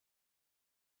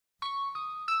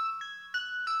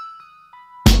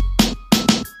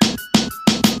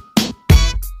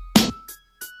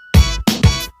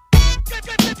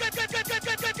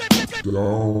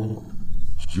Don't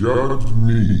judge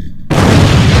me.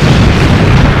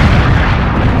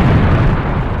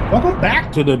 Welcome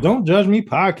back to the Don't Judge Me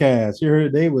podcast. You're here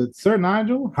today with Sir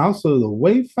Nigel, House of the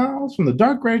Wave Files from the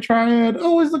Dark Gray Triad,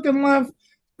 always looking left,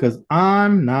 because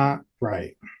I'm not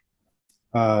right.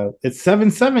 It's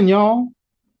 7-7, y'all,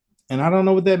 and I don't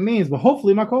know what that means, but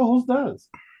hopefully my co-host does.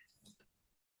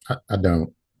 I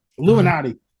don't.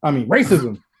 Illuminati.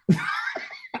 Racism.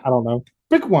 I don't know.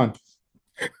 Pick one.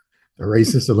 The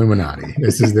racist Illuminati.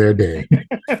 This is their day.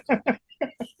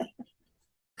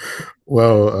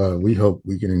 Well, we hope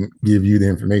we can give you the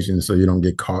information so you don't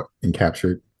get caught and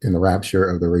captured in the rapture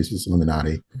of the racist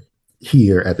Illuminati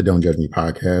here at the Don't Judge Me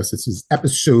podcast. This is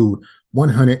episode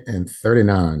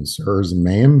 139, sirs and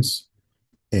ma'ams.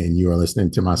 And you are listening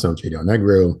to myself, J. Del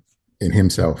Negro, and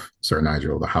himself, Sir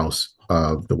Nigel, the House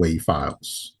of the Wave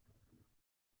Files.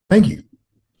 Thank you.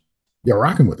 You're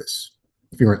rocking with us.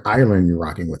 If you're in Ireland, you're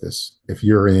rocking with us. If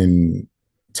you're in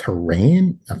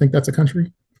Tehran, I think that's a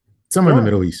country. Somewhere in the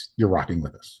Middle East, you're rocking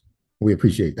with us. We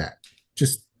appreciate that.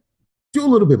 Just do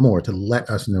a little bit more to let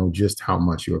us know just how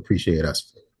much you appreciate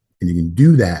us. And you can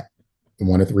do that in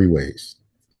one of three ways.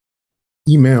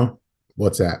 Email,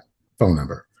 WhatsApp, phone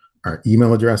number. Our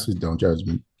email address is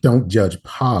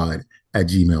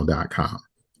don'tjudgepod@gmail.com.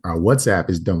 Our WhatsApp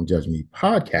is Don't Judge Me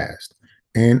Podcast.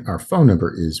 And our phone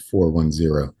number is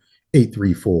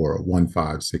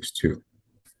 410-834-1562.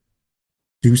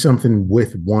 Do something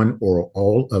with one or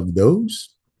all of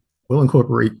those. We'll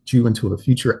incorporate you into a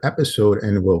future episode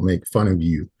and we'll make fun of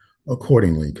you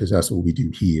accordingly, because that's what we do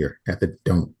here at the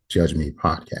Don't Judge Me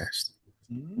podcast.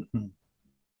 Mm-hmm.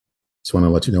 Just want to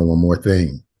let you know one more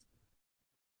thing.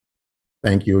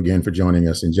 Thank you again for joining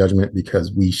us in judgment,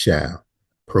 because we shall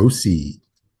proceed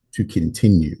to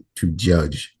continue to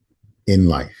judge in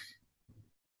life.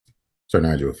 Sir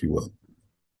Nigel, if you will.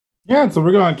 Yeah, so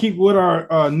we're going to keep with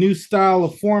our new style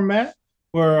of format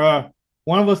where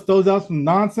one of us throws out some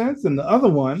nonsense and the other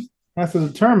one has to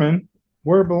determine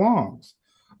where it belongs.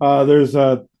 There's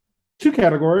two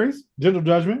categories: gentle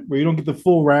judgment, where you don't get the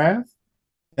full wrath,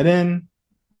 and then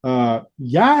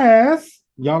yes,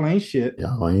 y'all ain't shit.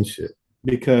 Y'all ain't shit.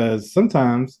 Because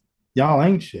sometimes y'all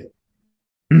ain't shit.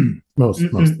 Most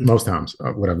times,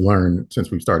 what I've learned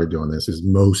since we've started doing this is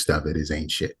most of it is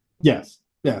ain't shit. Yes,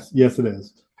 it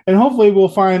is. And hopefully we'll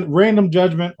find random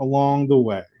judgment along the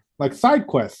way, like side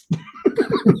quests.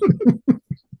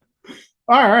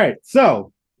 All right,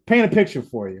 so paint a picture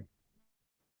for you.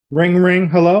 Ring, ring,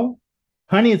 hello?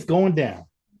 Honey, it's going down.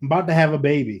 I'm about to have a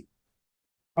baby.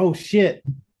 Oh, shit.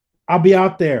 I'll be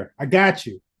out there. I got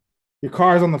you. Your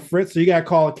car's on the fritz, so you got to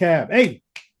call a cab. Hey,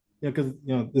 because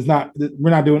we're not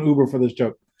doing Uber for this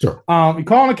joke. Sure. You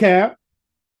call a cab,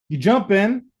 you jump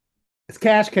in, it's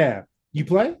cash cab. You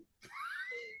play?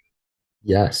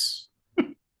 Yes.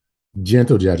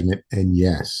 Gentle judgment, and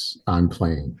yes, I'm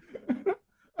playing.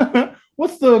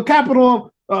 What's the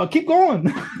capital? Keep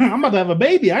going. I'm about to have a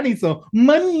baby. I need some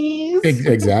money.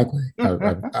 Exactly.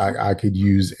 I could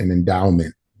use an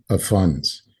endowment of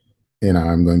funds, and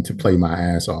I'm going to play my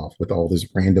ass off with all this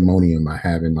randomonium I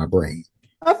have in my brain.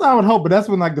 That's what I would hope, but that's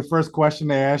when the first question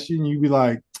they ask you, and you'd be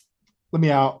like, "Let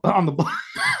me out on the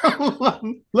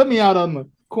let me out on the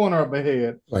corner of my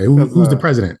head." Like, who's the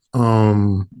president?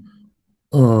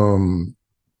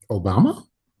 Obama?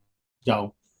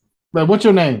 Yo, but what's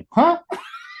your name? Huh?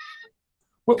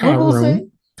 What was it?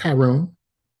 Tyrone.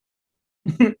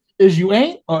 Is you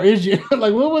ain't or is you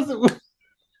like what was it?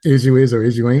 Is you is or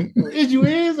is you ain't? Is you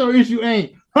is or is you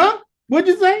ain't? Huh? What'd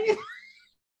you say?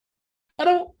 I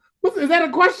don't. Is that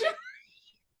a question?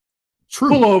 True.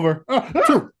 Pull over.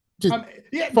 True. True.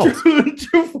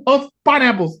 False.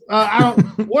 Pineapples. I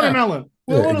don't. Watermelon.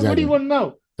 Exactly. What do you want to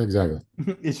know? Exactly.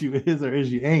 Is you is or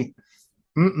is you ain't?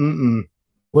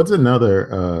 What's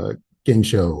another game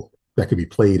show that could be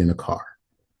played in a car?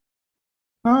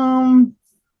 I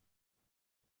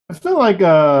feel like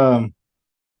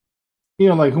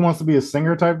like Who Wants to Be a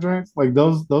Singer type drinks, like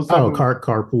those type of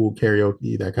carpool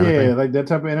karaoke, that kind of thing. Yeah, like that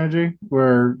type of energy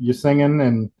where you're singing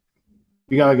and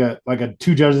you got like a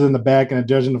two judges in the back and a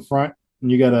judge in the front,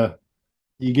 and you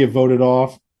get voted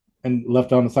off and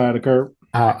left on the side of the curb.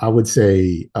 I would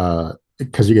say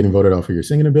because you're getting voted off for your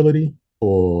singing ability,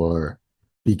 or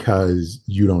because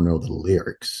you don't know the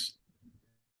lyrics.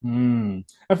 I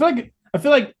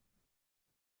feel like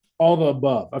all the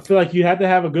above. I feel like you have to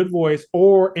have a good voice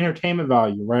or entertainment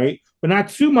value, right? But not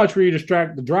too much where you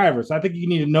distract the driver. So I think you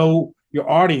need to know your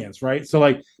audience, right? So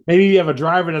like maybe you have a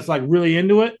driver that's like really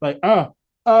into it, like, oh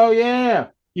yeah.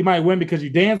 You might win because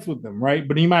you dance with them, right?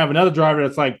 But you might have another driver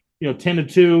that's like,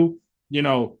 10-2,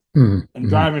 and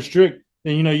driving strict.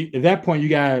 then at that point you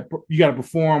gotta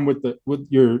perform with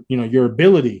your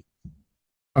ability.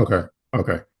 Okay.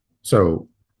 Okay. So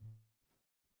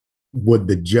would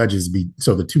the judges be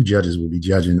so the two judges will be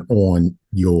judging on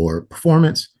your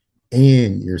performance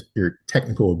and your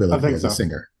technical ability as a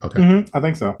singer? Okay. I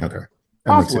think so. Okay.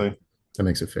 Possibly. That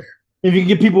makes it fair. If you can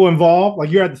get people involved,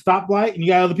 like you're at the stoplight and you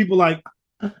got other people like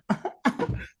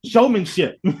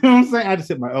showmanship. You know what I'm saying? I just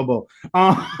hit my elbow.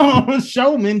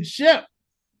 Showmanship.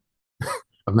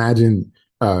 Imagine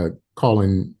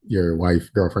calling your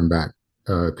wife, girlfriend back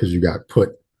because you got put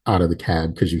out of the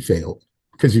cab because you failed.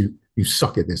 Because you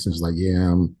suck at this. And it's like,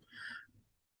 yeah,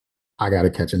 I got to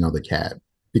catch another cab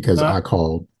because I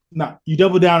called. No, you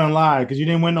double down and lie because you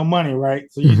didn't win no money,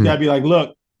 right? So you just got to be like,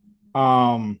 look,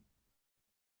 I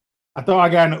thought I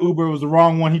got in an Uber. It was the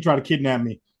wrong one. He tried to kidnap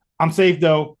me. I'm safe,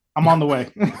 though. I'm on the way.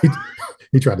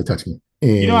 He tried to touch me.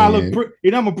 And I look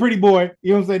I'm a pretty boy.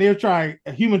 You know what I'm saying? They're trying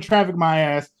to human traffic my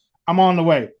ass. I'm on the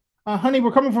way. Honey,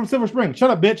 we're coming from Silver Spring. Shut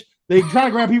up, bitch. They try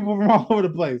to grab people from all over the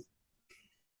place.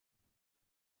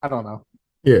 I don't know.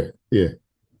 Yeah.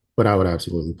 But I would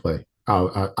absolutely play.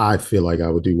 I feel like I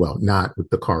would do well, not with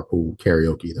the carpool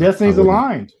karaoke. Destiny's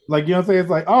aligned. Like, you know what I'm saying? It's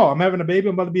like, oh, I'm having a baby.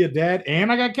 I'm about to be a dad.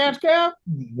 And I got catch cab.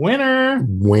 Winner.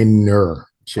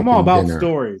 I'm all about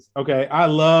stories. Okay. I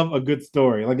love a good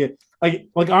story.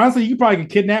 Like honestly, you probably could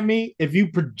kidnap me if you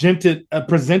presented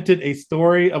a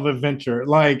story of adventure.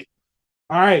 Like,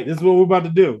 all right, this is what we're about to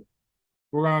do.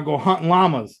 We're gonna go hunt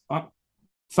llamas.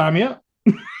 Sign me up.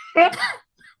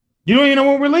 You don't even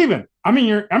know when we're leaving. I'm in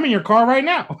your car right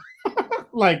now.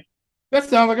 Like, that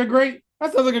sounds like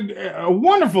a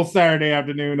wonderful Saturday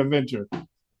afternoon adventure.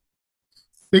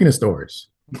 Speaking of stories,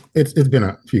 it's been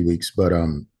a few weeks, but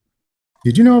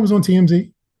did you know I was on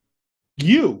TMZ?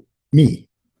 You? Me?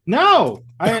 No.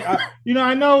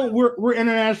 I know we're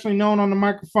internationally known on the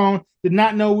microphone. Did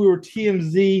not know we were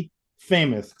TMZ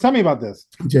famous. Tell me about this.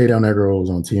 Jay Del Negro was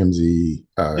on TMZ.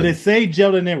 Did it say Jay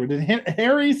Del Negro? Did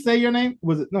Harry say your name?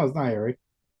 Was it? No, it's not Harry.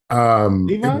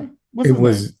 Levi? It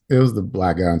was the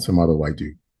black guy and some other white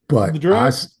dude. But the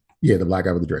dreads? The black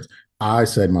guy with the dreads. I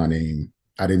said my name.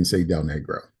 I didn't say Del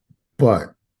Negro.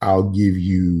 But I'll give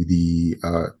you the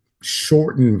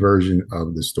shortened version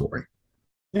of the story.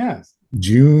 Yes.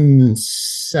 June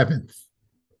 7th,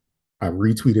 I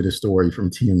retweeted a story from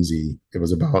TMZ. It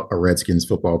was about a Redskins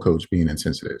football coach being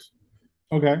insensitive.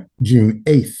 Okay. June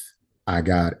 8th, I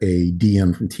got a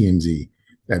DM from TMZ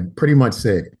that pretty much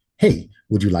said, hey,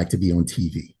 would you like to be on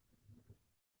TV?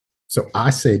 So I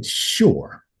said,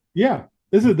 sure. Yeah.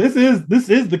 This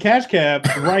is the cash cab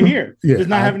right here. Yeah, it's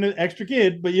not having an extra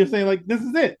kid, but you're saying like, this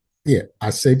is it. Yeah. I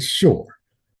said, sure.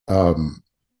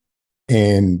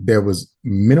 And there was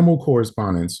minimal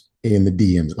correspondence in the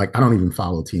DMs. Like, I don't even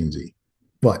follow TMZ,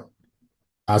 but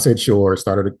I said, sure,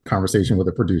 started a conversation with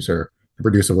a producer. The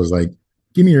producer was like,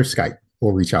 give me your Skype.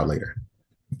 We'll reach out later.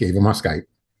 Gave him my Skype.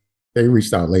 They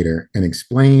reached out later and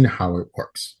explained how it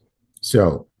works.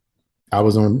 So I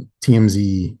was on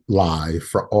TMZ live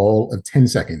for all of 10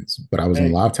 seconds, but I was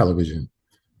on live television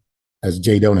as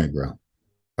Jay Del Negro,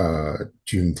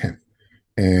 June 10th.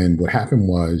 And what happened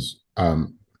was,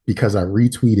 because I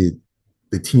retweeted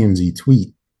the TMZ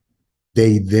tweet,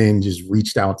 they then just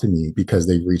reached out to me because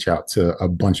they reach out to a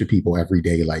bunch of people every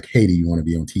day, like, hey, do you want to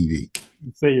be on TV?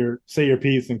 Say your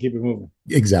piece and keep it moving.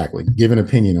 Exactly. Give an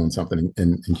opinion on something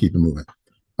and keep it moving.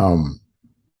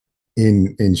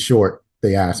 In short,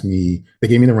 they asked me, they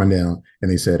gave me the rundown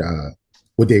and they said,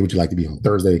 what day would you like to be on?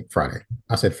 Thursday, Friday?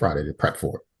 I said Friday to prep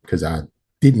for it because I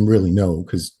didn't really know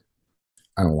because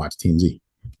I don't watch TMZ.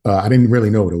 I didn't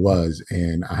really know what it was,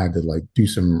 and I had to like do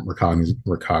some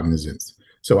recognizance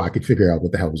so I could figure out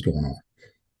what the hell was going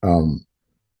on.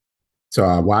 So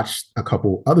I watched a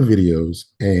couple other videos,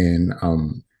 and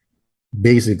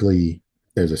basically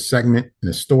there's a segment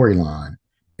and a storyline,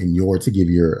 and you're to give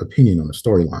your opinion on the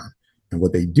storyline. And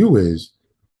what they do is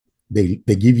they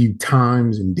give you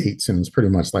times and dates, and it's pretty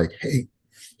much like, hey,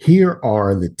 here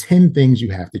are the 10 things you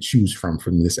have to choose from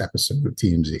this episode of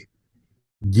TMZ.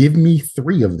 Give me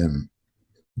 3 of them,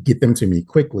 get them to me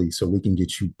quickly so we can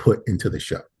get you put into the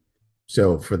show.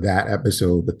 So for that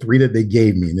episode, the 3 that they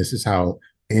gave me, and this is how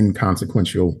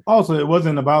inconsequential. Also, it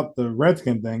wasn't about the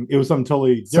Redskin thing. It was something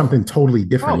totally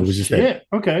different. Oh, it was just shit. That.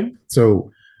 Okay.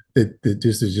 So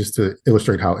just to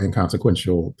illustrate how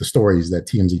inconsequential the stories that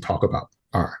TMZ talk about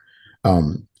are.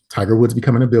 Tiger Woods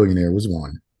becoming a billionaire was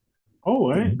one.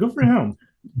 Oh, hey, good for him.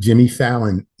 Jimmy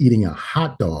Fallon eating a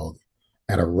hot dog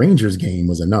at a Rangers game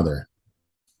was another.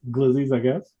 Glizzies, I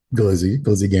guess.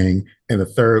 Glizzy gang. And the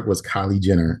third was Kylie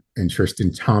Jenner and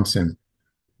Tristan Thompson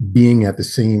being at the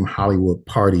same Hollywood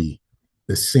party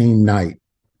the same night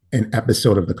an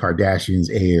episode of The Kardashians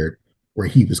aired where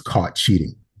he was caught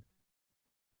cheating.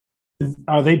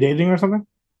 Are they dating or something?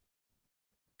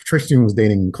 Tristan was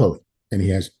dating Chloe, and he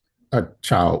has a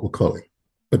child with Chloe,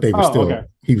 but they were still okay.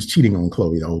 he was cheating on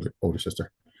Chloe, the older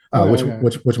sister.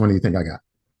 Which one do you think I got?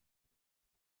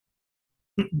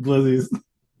 Glizzies.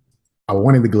 I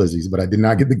wanted the glizzies, but I did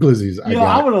not get the glizzies.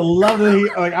 I would have loved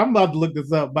it. Like, I'm about to look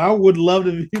this up, but I would love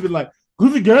to be like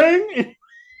Glizzy Gang.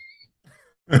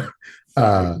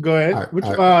 Go ahead.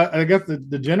 I guess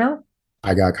the Jenner.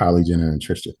 I got Kylie Jenner and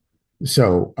Tristan.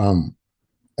 So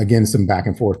again, some back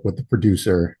and forth with the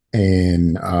producer,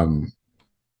 and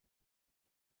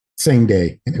same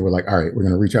day, and they were like, all right, we're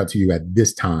going to reach out to you at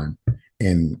this time,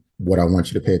 and what I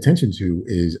want you to pay attention to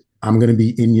is I'm going to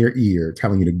be in your ear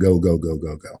telling you to go, go, go,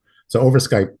 go, go. So over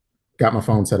Skype, got my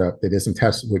phone set up. They did some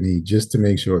tests with me just to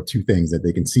make sure two things: that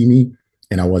they can see me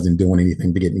and I wasn't doing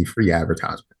anything to get me free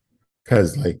advertisement.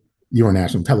 Because like, you're on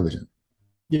national television,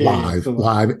 live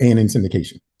and in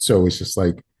syndication. So it's just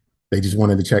like, they just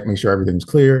wanted to check, make sure everything was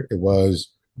clear. It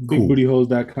was cool.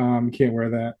 Bigbootyholes.com. You can't wear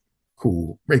that.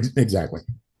 Cool. Exactly.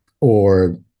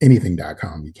 Or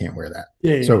anything.com. You can't wear that.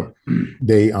 Yeah. So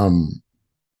they,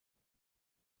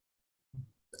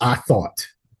 I thought,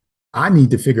 I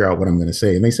need to figure out what I'm going to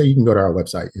say. And they say you can go to our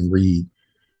website and read.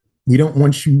 We don't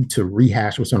want you to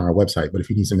rehash what's on our website, but if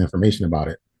you need some information about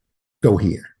it, go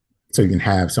here so you can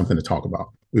have something to talk about.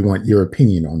 We want your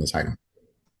opinion on this item.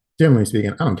 Generally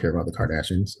speaking, I don't care about the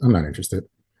Kardashians. I'm not interested.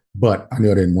 But I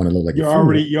know I didn't want to look like you're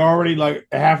already like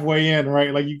halfway in,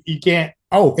 right? Like you can't.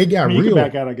 Oh, it got real. You can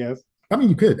back out, I guess. I mean,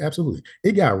 you could absolutely.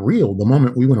 It got real the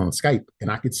moment we went on Skype and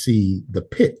I could see the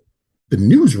pit, the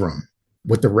newsroom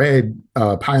with the red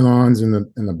pylons and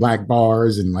the black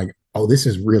bars, and like, oh, this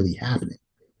is really happening.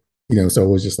 You know, so it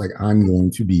was just like, I'm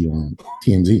going to be on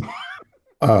TMZ.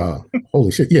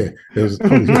 Holy shit. Yeah. It was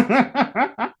holy shit.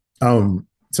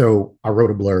 So I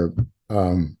wrote a blurb,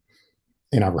 and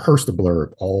I rehearsed the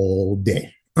blurb all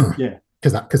day. Yeah.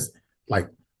 Because like,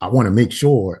 I want to make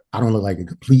sure I don't look like a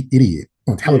complete idiot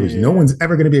on television. Yeah. No one's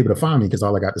ever going to be able to find me because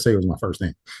all I got to say was my first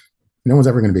name. No one's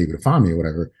ever going to be able to find me or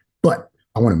whatever. But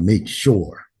I want to make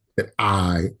sure that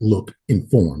I look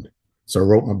informed. So I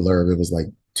wrote my blurb. It was like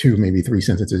 2, maybe 3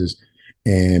 sentences,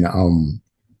 and I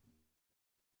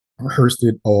rehearsed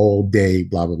it all day,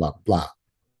 blah, blah, blah, blah.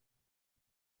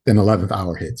 Then 11th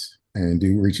hour hits, and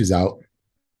dude reaches out,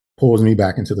 pulls me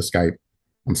back into the Skype.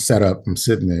 I'm set up, I'm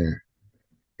sitting there,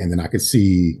 and then I could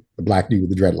see the black dude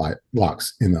with the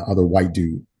dreadlocks and the other white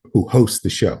dude who hosts the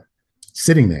show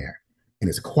sitting there, and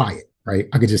it's quiet, right?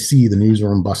 I could just see the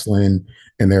newsroom bustling,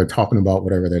 and they're talking about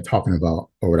whatever they're talking about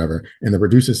or whatever. And the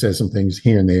producer says some things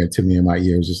here and there to me in my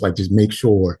ears, just like, just make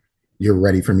sure you're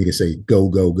ready for me to say, go,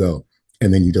 go, go.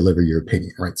 And then you deliver your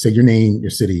opinion, right? Say your name, your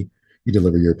city, you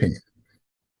deliver your opinion.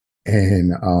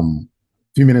 And a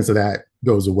few minutes of that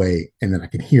goes away, and then I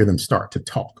can hear them start to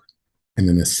talk. And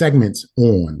then the segment's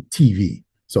on TV,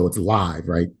 so it's live,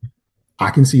 right? I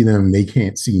can see them, they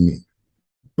can't see me.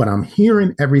 But I'm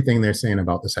hearing everything they're saying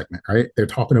about the segment, right? They're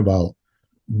talking about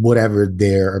whatever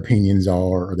their opinions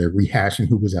are, or they're rehashing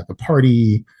who was at the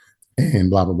party and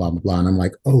blah, blah, blah, blah, blah. And I'm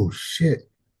like, oh shit,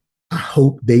 I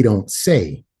hope they don't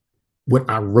say what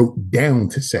I wrote down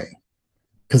to say,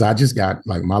 because I just got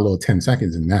like my little 10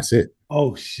 seconds and that's it.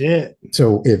 Oh shit.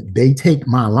 So if they take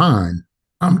my line,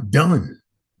 I'm done.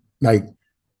 Like,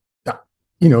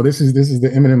 you know, this is the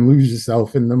Eminem lose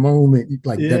yourself in the moment.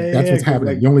 Like that's what's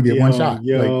happening. Like, you only get one shot.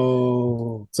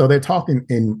 Like, so they're talking,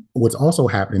 and what's also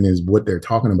happening is what they're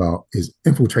talking about is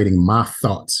infiltrating my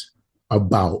thoughts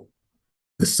about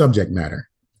the subject matter,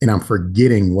 and I'm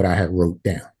forgetting what I had wrote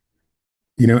down.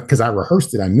 You know, because I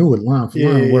rehearsed it, I knew it line for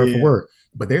line, word for word.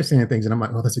 But they're saying things, and I'm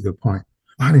like, oh, that's a good point.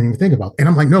 I didn't even think about it. And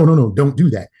I'm like, no, don't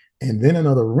do that. And then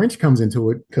another wrench comes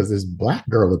into it because this black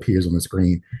girl appears on the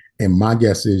screen. And my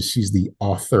guess is she's the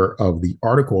author of the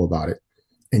article about it.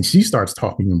 And she starts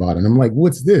talking about it. And I'm like,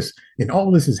 what's this? And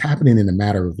all this is happening in a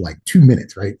matter of like 2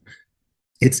 minutes, right?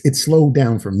 It's slowed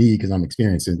down for me because I'm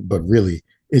experiencing, but really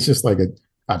it's just like a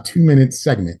 2-minute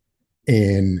segment.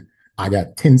 And I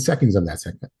got 10 seconds of that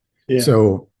segment. Yeah.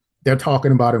 So they're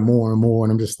talking about it more and more.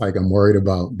 And I'm just like, I'm worried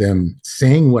about them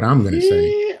saying what I'm going to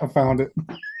say. I found it.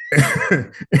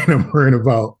 And I'm worried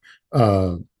about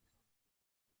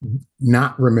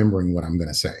not remembering what I'm going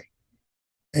to say.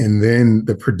 And then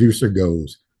the producer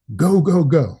goes, go, go,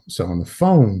 go. So on the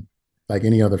phone, like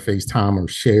any other FaceTime or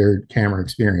shared camera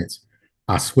experience,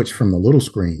 I switched from the little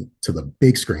screen to the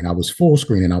big screen. I was full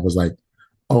screen, and I was like,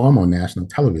 oh, I'm on national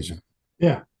television.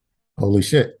 Yeah. Holy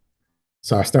shit.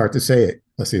 So I start to say it.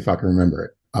 Let's see if I can remember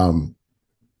it.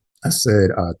 I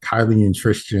said, Kylie and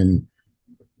Tristan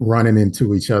running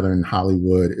into each other in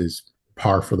Hollywood is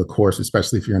par for the course,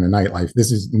 especially if you're in a nightlife.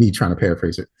 This is me trying to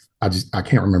paraphrase it. I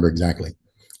can't remember exactly.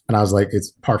 And I was like,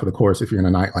 it's par for the course if you're in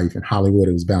a nightlife in Hollywood.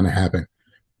 It was bound to happen.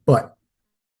 But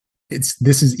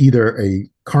this is either a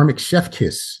karmic chef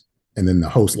kiss, and then the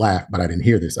host laughed, but I didn't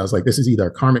hear this. I was like, this is either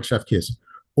a karmic chef kiss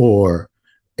or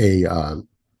a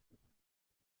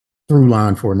through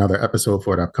line for another episode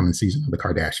for the upcoming season of the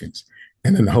Kardashians.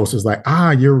 And then the host was like,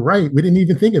 you're right. We didn't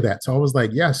even think of that. So I was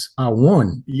like, yes, I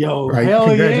won. Yo, right?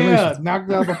 hell yeah.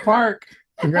 Knocked out the park.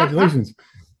 Congratulations.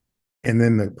 And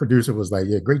then the producer was like,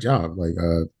 yeah, great job. Like,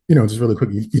 just really quick,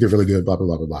 you did really good, blah, blah,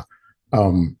 blah, blah, blah.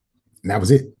 And that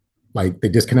was it. Like, they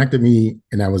disconnected me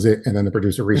and that was it. And then the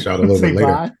producer reached out a little bit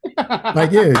later.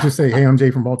 Like, yeah, just say, hey, I'm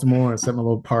Jay from Baltimore. I set my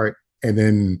little part. And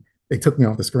then they took me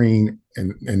off the screen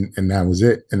and that was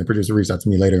it. And the producer reached out to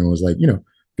me later and was like,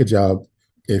 good job.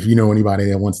 If you know anybody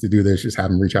that wants to do this, just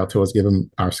have them reach out to us, give them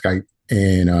our Skype,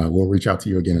 and we'll reach out to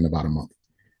you again in about a month.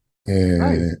 And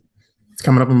nice. It's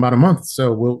coming up in about a month.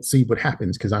 So we'll see what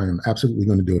happens because I am absolutely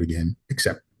going to do it again,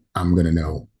 except I'm going to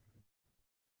know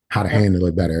how to handle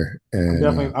it better. And,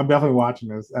 I'm definitely watching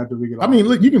this after we get off. I mean,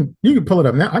 look, you can pull it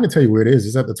up now. I can tell you where it is.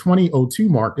 It's at the 2002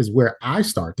 mark is where I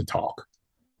start to talk.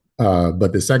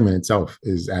 But the segment itself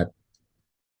is at,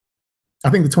 I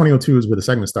think the 2002 is where the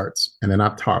segment starts. And then I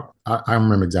talk, I don't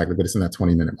remember exactly, but it's in that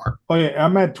 20-minute mark. Oh, yeah.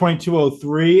 I'm at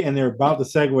 2203 and they're about to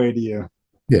segue to you.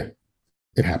 Yeah,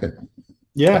 it happened.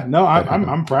 Yeah,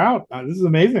 I'm proud. This is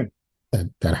amazing.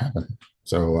 That happened.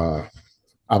 So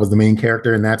I was the main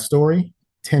character in that story.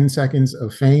 10 seconds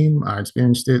of fame. I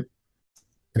experienced it.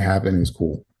 It happened. It was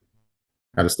cool.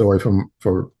 I had a story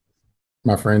for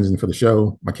my friends and for the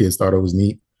show. My kids thought it was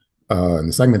neat. And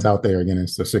the segment's out there again.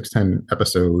 It's the 610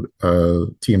 episode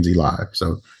of TMZ Live.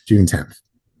 So June 10th.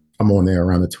 I'm on there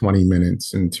around the 20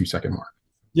 minutes and 2 second mark.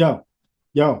 Yo,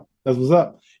 that's what's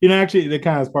up. Actually, that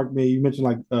kind of sparked me. You mentioned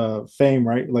like fame,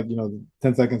 right? Like,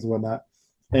 10 seconds and whatnot.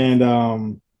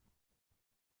 And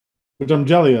which I'm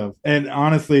jelly of. And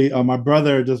honestly, my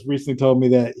brother just recently told me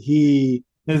that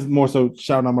this is more so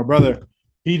shouting out my brother.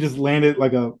 He just landed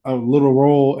like a little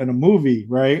role in a movie,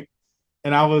 right?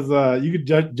 And I was, you could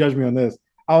judge me on this.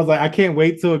 I was like, I can't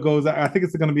wait till it goes. I think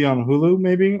it's going to be on Hulu,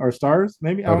 maybe, or Stars,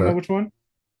 maybe. I don't know which one.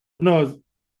 No,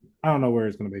 I don't know where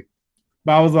it's going to be.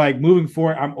 But I was like, moving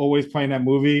forward, I'm always playing that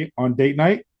movie on date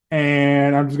night,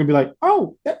 and I'm just going to be like,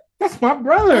 oh, that's my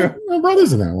brother. My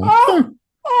brother's in that one.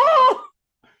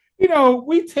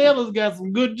 We Taylor's got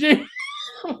some good genes.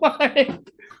 Like,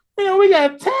 we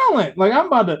got talent. Like, I'm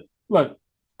about to look.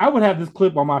 I would have this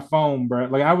clip on my phone, bro.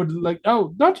 Like, I would like,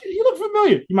 oh, don't you? You look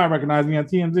familiar. You might recognize me on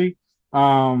TMZ.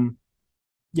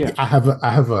 Yeah. I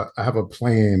have a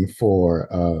plan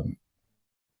for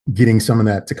getting some of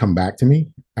that to come back to me.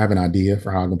 I have an idea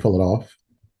for how I can pull it off.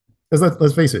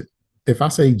 Let's face it. If I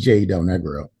say Jay Del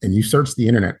Negro and you search the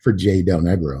internet for Jay Del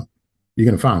Negro, you're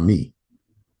gonna find me.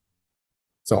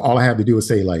 So all I have to do is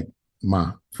say like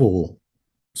my full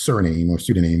surname or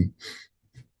pseudonym.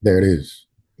 There it is.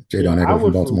 Jay Del Negro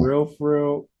from Baltimore. For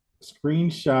real,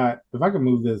 screenshot. If I could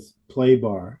move this play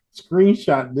bar,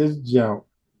 screenshot this jump,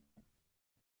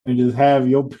 and just have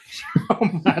your picture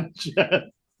on my chest.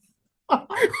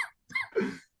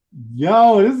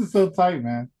 Yo, this is so tight,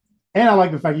 man. And I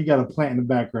like the fact you got a plant in the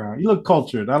background. You look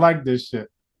cultured. I like this shit.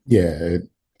 Yeah,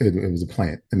 it was a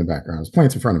plant in the background. There's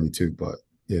plants in front of me too, but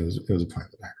yeah, it was a plant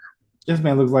in the background. This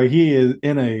man looks like he is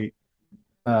in a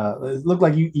it looked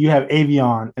like you have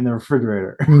Avion in the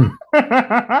refrigerator.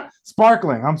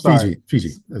 Sparkling. I'm sorry.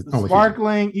 Fiji.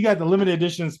 Sparkling. Fiji. You got the limited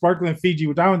edition sparkling Fiji,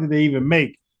 which I don't think they even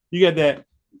make. You got that.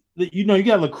 You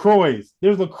got LaCroix.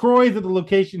 There's LaCroix at the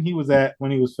location he was at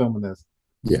when he was filming this.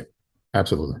 Yeah,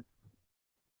 absolutely.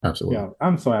 Yeah,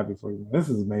 I'm so happy for you. This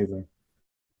is amazing.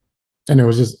 And it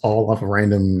was just all off of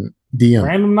random DM.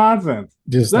 Random nonsense.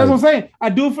 Just that's what I'm saying. I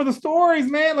do it for the stories,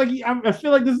 man. Like, I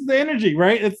feel like this is the energy,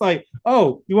 right? It's like,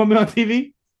 oh, you want me on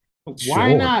TV?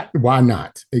 Why not? Why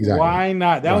not? Exactly. Why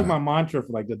not? That was my mantra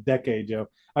for like a decade, Joe.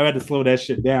 I had to slow that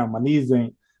shit down. My knees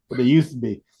ain't what they used to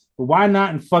be. But why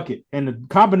not and fuck it? And the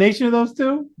combination of those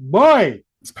two, boy.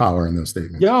 It's power in those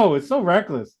statements. Yo, it's so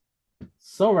reckless.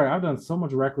 So right. I've done so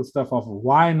much reckless stuff off of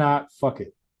why not fuck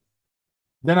it.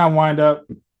 Then I wind up,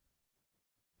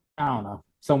 I don't know,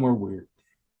 somewhere weird.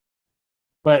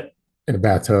 But in a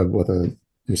bathtub with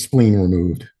your spleen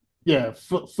removed. Yeah,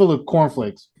 full of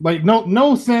cornflakes. Like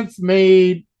no sense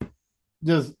made.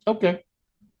 Just okay.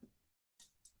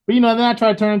 But then I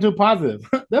tried to turn into a positive.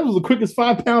 That was the quickest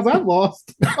 5 pounds I've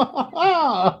lost.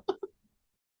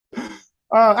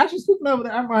 Actually, speaking of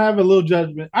that, I might have a little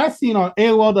judgment. I seen on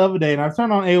AOL the other day, and I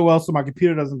turned on AOL so my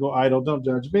computer doesn't go idle. Don't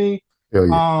judge me.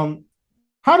 Yeah.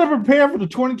 how to prepare for the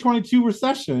 2022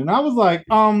 recession. And I was like,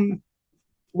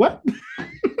 what?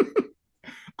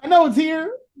 I know it's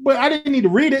here, but I didn't need to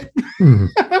read it. Mhm.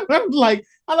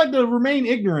 I like to remain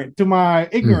ignorant to my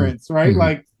ignorance, right? Mhm.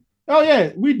 Like, oh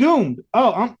yeah, we doomed.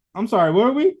 Oh, I'm sorry, what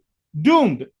are we?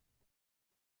 Doomed.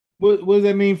 What does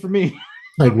that mean for me?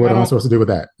 Like, what I am I don't supposed to do with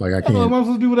that? Like, what am I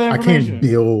supposed to do with that I can't information?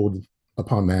 build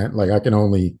upon that. Like, I can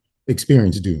only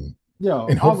experience doom, Yo,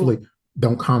 and hopefully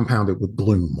don't compound it with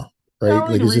gloom. I Right?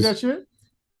 don't need Like, to it's read just that shit.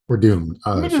 we're doomed.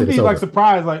 Let me just Shit, it's be like over.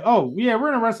 surprised, like, oh yeah, we're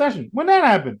in a recession. When that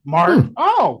happened? March. Hmm.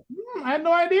 Oh, I had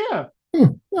no idea. I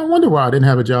wonder why I didn't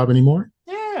have a job anymore.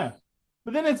 Yeah.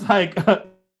 But then it's like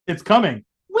it's coming.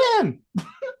 When?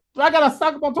 Do I gotta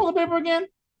stock up on toilet paper again?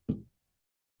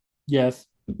 Yes.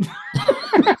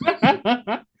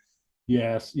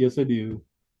 yes, I do.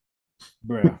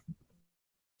 Bruh.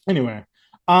 Anyway.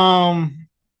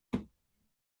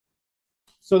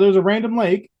 So there's a random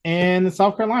lake in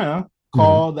South Carolina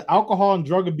called the Alcohol and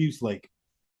Drug Abuse Lake.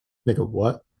 Think of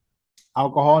what?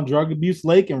 Alcohol and Drug Abuse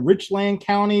Lake in Richland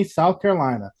County, South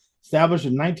Carolina, established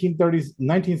in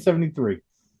 1973.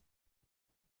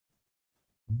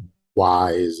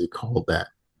 Why is it called that?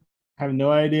 I have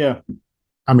no idea.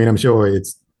 I mean, I'm sure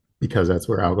it's because that's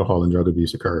where alcohol and drug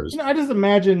abuse occurs. I just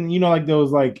imagine, like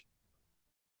those like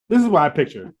this is what I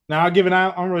picture. Now I'll give it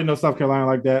I don't really know South Carolina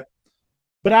like that.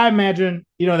 But I imagine,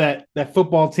 that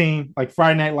football team, like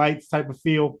Friday Night Lights type of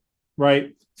feel,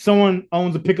 right? Someone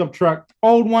owns a pickup truck,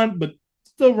 old one, but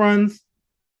still runs.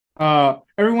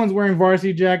 Everyone's wearing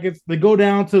varsity jackets. They go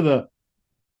down to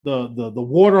the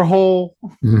water hole,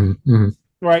 Mm-hmm.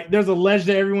 right? There's a ledge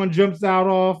that everyone jumps out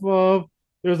off of.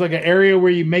 There's like an area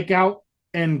where you make out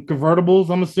in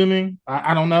convertibles, I'm assuming.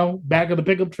 I don't know, back of the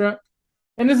pickup truck.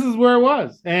 And this is where it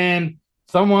was. And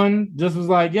someone just was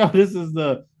like, yo, this is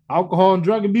the alcohol and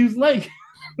drug abuse lake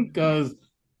because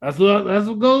that's what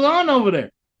goes on over there.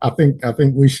 I think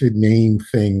we should name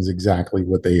things exactly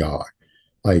what they are.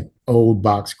 Like old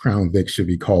box Crown Vic should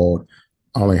be called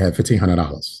I only had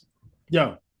 $1,500.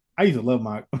 Yo, I used to love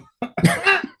my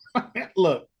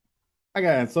look. I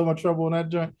got in so much trouble in that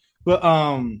joint. But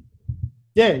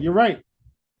yeah, you're right.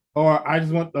 Or I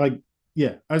just want I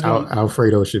just want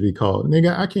Alfredo should be called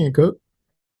nigga. I can't cook.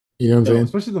 You know what I'm saying?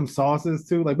 especially them sauces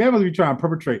too. Like man must be trying to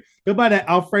perpetrate. They'll buy that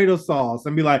Alfredo sauce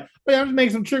and be like, "Oh yeah, I'm just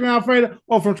making some chicken Alfredo."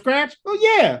 Oh, from scratch? Oh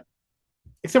yeah.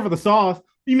 Except for the sauce.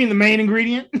 You mean the main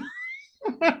ingredient?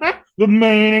 The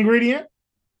main ingredient?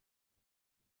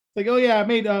 Like, oh yeah, I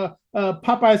made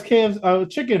Popeye's KFC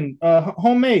chicken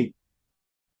homemade.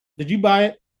 Did you buy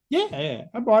it? Yeah,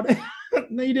 I bought it.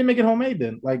 No, you didn't make it homemade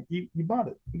then. Like you bought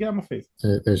it. Get out of my face.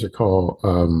 They should call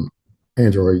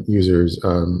Android users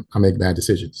I make bad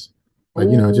decisions. Like,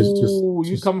 just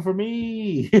you coming for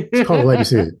me. It's called like you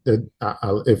said.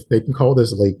 If they can call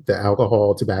this like the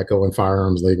alcohol, tobacco, and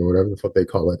firearms league or whatever the fuck they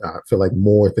call it, I feel like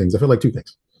more things. I feel like two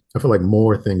things. I feel like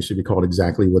more things should be called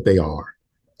exactly what they are,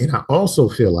 and I also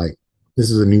feel like this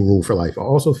is a new rule for life. I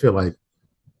also feel like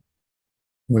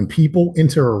when people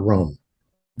enter a room,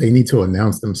 they need to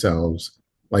announce themselves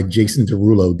like Jason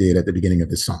Derulo did at the beginning of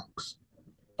his songs.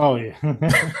 Oh yeah.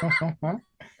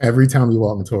 Every time you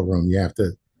walk into a room, you have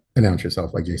to announce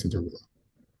yourself like Jason Derulo.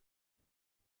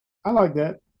 I like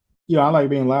that. I like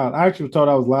being loud. I actually thought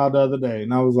I was loud the other day,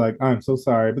 and I was like, I'm so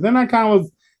sorry. But then I kind of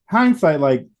was hindsight,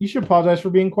 like, you should apologize for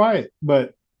being quiet.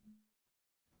 But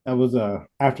that was a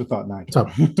afterthought night.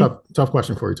 Tough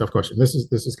question for you. Tough question. This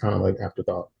is kind of like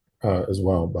afterthought as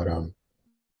well. But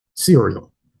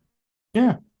cereal.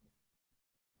 Yeah.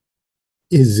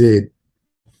 Is it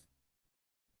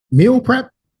meal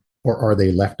prep or are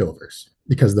they leftovers?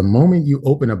 Because the moment you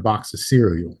open a box of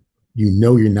cereal, you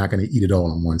know you're not going to eat it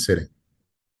all in one sitting.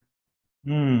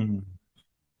 I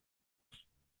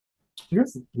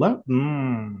guess I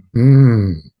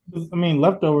mean,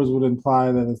 leftovers would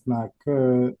imply that it's not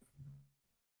good.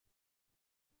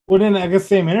 Well, then I guess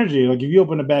same energy. Like if you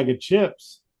open a bag of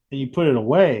chips and you put it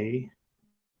away,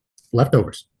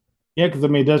 leftovers. Yeah, because I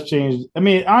mean, it does change. I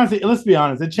mean, honestly, let's be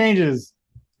honest. It changes.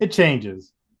 It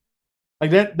changes. Like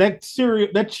that cereal,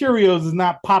 that Cheerios is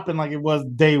not popping like it was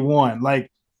day one.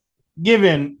 Like,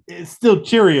 given it's still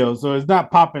Cheerios, so it's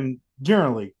not popping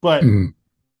generally, but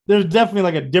there's definitely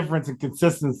like a difference in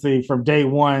consistency from day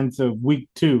one to week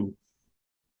 2.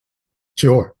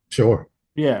 Sure.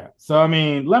 Yeah. So I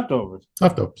mean, leftovers.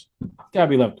 Gotta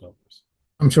be leftovers.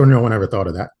 I'm sure no one ever thought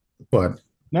of that, but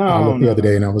I looked the other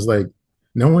day and I was like,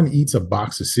 no one eats a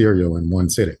box of cereal in one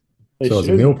sitting. So it's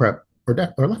a meal prep or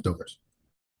leftovers.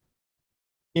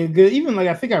 Yeah, good. Even like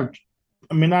I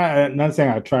mean, not saying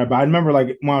I tried, but I remember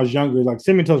like when I was younger, like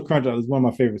Cinnamon Toast Crunch was one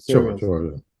of my favorite cereals.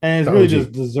 Sure. And it's really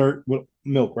just dessert with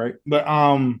milk, right? But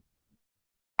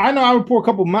I know I would pour a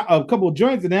couple of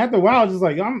joints, and after a while, I was just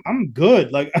like, I'm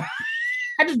good. Like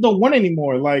I just don't want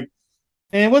anymore. Like,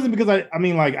 and it wasn't because I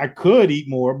mean, like I could eat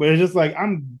more, but it's just like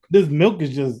this milk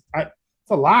is just it's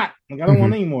a lot. Like I don't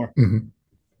want any more. Mm-hmm.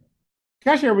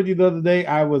 Can I share with you the other day?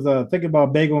 I was thinking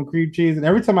about bagel and cream cheese, and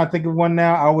every time I think of one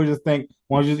now, I always just think,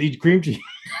 why don't you just eat cream cheese?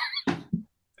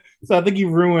 So I think you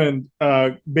ruined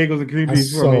bagels and cream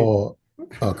cheese for me. I saw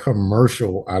a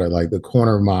commercial out of like the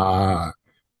corner of my eye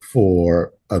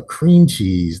for a cream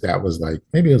cheese that was like,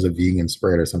 maybe it was a vegan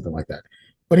spread or something like that.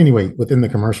 But anyway, within the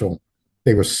commercial,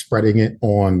 they were spreading it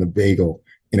on the bagel,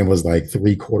 and it was like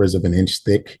 3/4 of an inch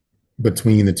thick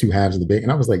between the two halves of the bagel.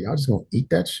 And I was like, y'all just gonna eat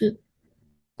that shit?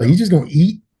 Like, you just gonna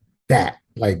eat that?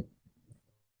 Like,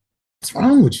 what's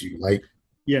wrong with you? Like,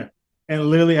 Yeah. And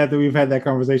literally after we've had that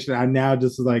conversation, I now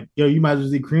just was like, yo, you might as well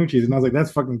just eat cream cheese. And I was like,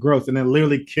 that's fucking gross. And it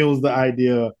literally kills the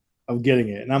idea of getting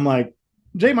it. And I'm like,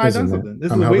 Jay might have done something.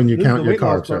 I'm helping you count your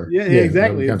carbs, sir. Yeah,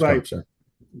 exactly. It's like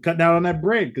cut down on that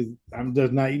bread because I'm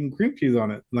just not eating cream cheese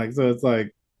on it. Like, so it's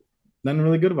like nothing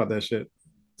really good about that shit.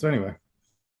 So anyway.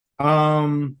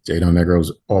 Jado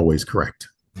Negro's always correct.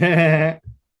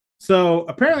 So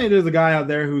apparently there's a guy out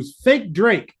there who's fake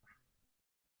Drake.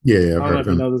 Yeah, I don't know if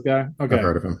you know this guy. Okay. I've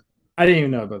heard of him. I didn't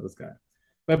even know about this guy.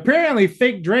 But apparently,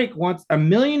 fake Drake wants $1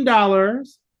 million to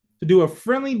do a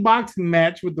friendly boxing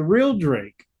match with the real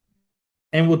Drake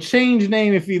and will change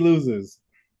name if he loses.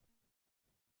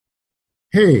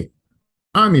 Hey,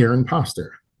 I'm your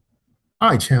imposter.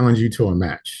 I challenge you to a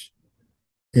match.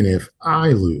 And if I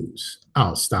lose,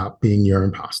 I'll stop being your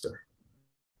imposter.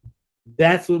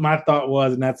 That's what my thought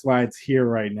was, and that's why it's here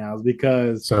right now. Is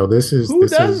because so this is who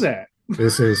does that?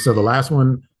 This is so the last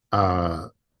one.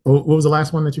 What was the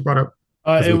last one that you brought up?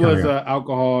 It was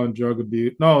alcohol and drug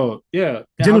abuse. No, yeah,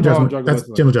 general judgment. That's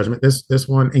general judgment. This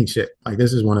one ain't shit. Like,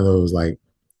 this is one of those, like,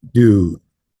 dude,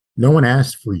 no one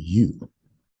asked for you.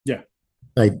 Yeah,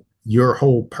 like, your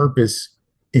whole purpose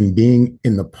in being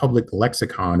in the public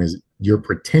lexicon is you're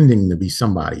pretending to be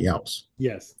somebody else.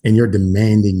 Yes, and you're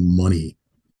demanding money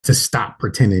to stop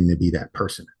pretending to be that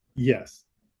person. Yes,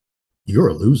 you're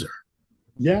a loser.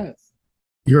 Yes,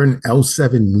 you're an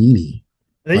L7 meanie.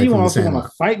 And then you also want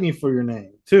to fight me for your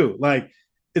name too. Like,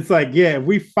 it's like, yeah, if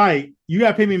we fight, you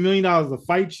got to pay me $1 million to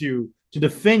fight you to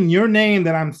defend your name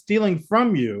that I'm stealing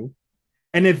from you.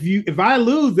 And if I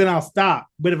lose, then I'll stop.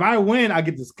 But if I win, I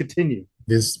get to continue.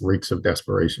 This reeks of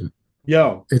desperation.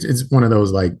 Yo, it's one of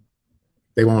those, like,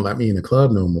 they won't let me in the club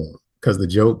no more because the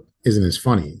joke isn't as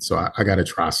funny. So I got to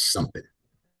try something.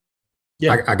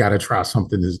 Yeah, I got to try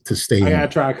something to stay. I got to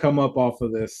try to come up off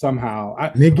of this somehow. I'm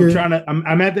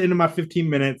at the end of my 15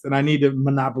 minutes and I need to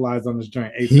monopolize on this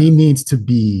joint. ASAP. He needs to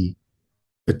be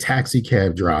the taxi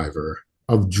cab driver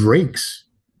of Drake's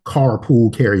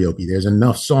carpool karaoke. There's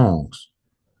enough songs.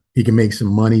 He can make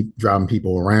some money driving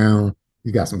people around.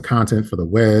 He's got some content for the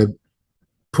web.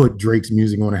 Put Drake's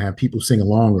music on and have people sing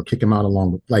along or kick him out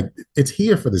along. Like, it's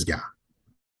here for this guy.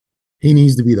 He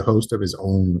needs to be the host of his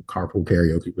own carpool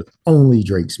karaoke with only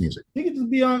Drake's music. He could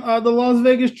just be on the Las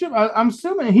Vegas trip. I'm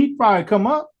assuming he'd probably come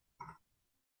up.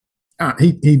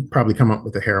 He'd probably come up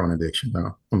with a heroin addiction,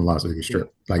 though, on the Las Vegas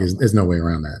Strip. Yeah. Like, there's no way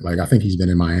around that. Like, I think he's been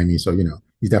in Miami, so,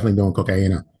 he's definitely doing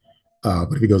cocaine.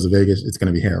 But if he goes to Vegas, it's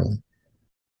going to be heroin.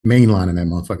 Mainlining that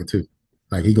motherfucker, too.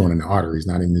 Like, he going in the arteries,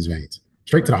 not in his veins.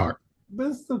 Straight to the heart. But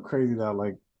it's still crazy, though.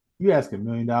 Like, you asking $1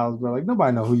 million, bro. Like,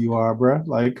 nobody know who you are, bro.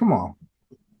 Like, come on.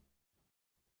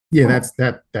 Yeah,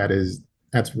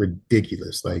 that's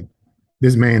ridiculous. Like,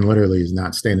 this man literally is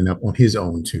not standing up on his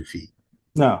own 2 feet.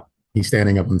 No. He's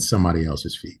standing up on somebody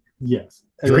else's feet. Yes.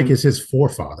 Drake is his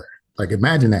forefather. Like,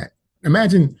 imagine that.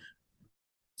 Imagine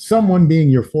someone being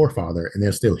your forefather and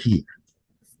they're still here.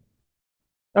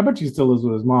 I bet you still lives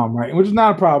with his mom, right? Which is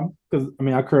not a problem because,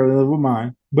 I currently live with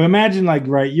mine. But imagine, like,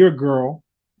 right, you're a girl.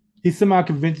 He somehow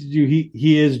convinces you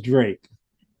he is Drake.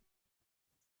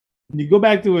 And you go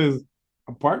back to his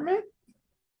apartment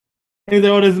and he's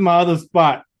like, oh, this is my other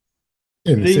spot.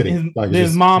 In the city.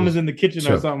 His mom is in the kitchen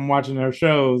or something watching her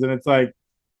shows, and it's like,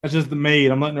 that's just the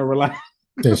maid. I'm letting her relax.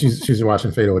 Yeah, she's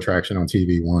watching Fatal Attraction on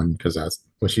TV1 because that's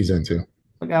what she's into.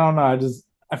 Like, I don't know.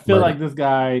 I feel like this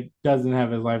guy doesn't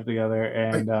have his life together,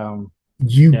 and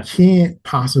you can't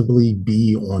possibly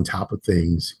be on top of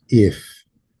things if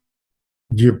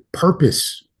your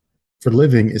purpose for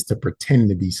living is to pretend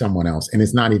to be someone else, and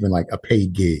it's not even like a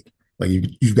paid gig. Like,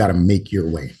 you've got to make your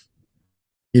way.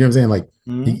 You know what I'm saying? Like,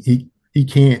 he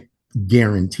can't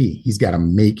guarantee. He's got to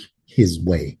make his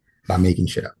way by making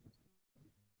shit up.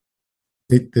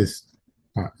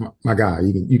 My guy,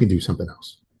 you can do something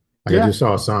else. Like, I just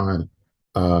saw a sign,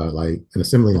 like an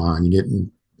assembly line. You're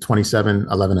getting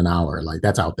 27.11 an hour. Like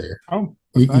that's out there. Oh,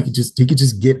 He, that's nice. he could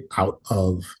just get out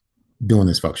of doing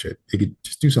this fuck shit. He could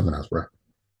just do something else, bro.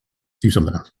 Do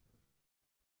something else.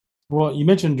 Well, you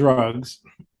mentioned drugs,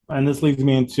 and this leads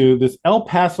me into this El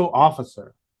Paso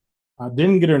officer. I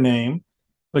didn't get her name,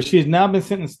 but she has now been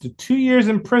sentenced to 2 years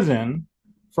in prison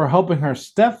for helping her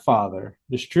stepfather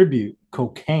distribute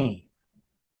cocaine.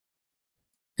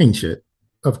 Ain't shit.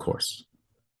 Of course.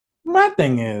 My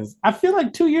thing is, I feel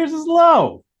like 2 years is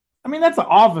low. I mean, that's an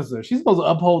officer. She's supposed to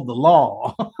uphold the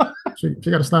law. She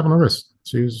got a slap on the wrist.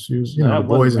 She was, you know, the That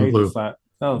was boys a in major blue. slap.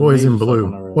 That was a Boys in major slap on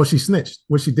blue. the Well, wrist. she snitched.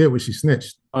 What she did was she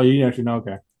snitched. Oh, you actually know?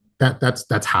 Okay.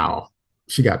 That's how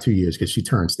she got 2 years because she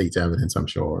turned state's evidence, I'm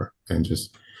sure, and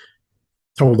just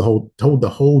told the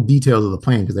whole details of the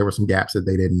plan because there were some gaps that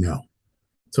they didn't know,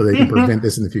 so they can prevent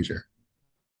this in the future.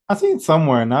 I seen it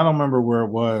somewhere, and I don't remember where it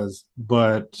was,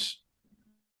 but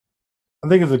I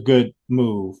think it's a good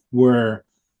move where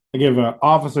like if an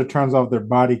officer turns off their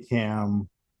body cam,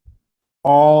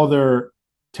 all their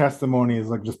testimony is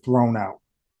like just thrown out.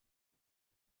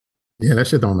 Yeah, that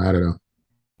shit don't matter though.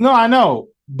 No, I know,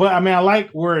 but I mean, I like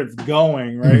where it's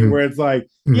going, right? Mhm. Where it's like,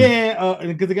 Mhm. yeah,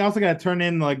 because they also got to turn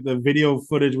in like the video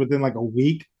footage within like a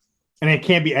week, and it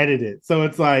can't be edited. So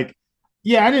it's like,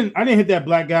 yeah, I didn't hit that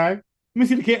black guy. Let me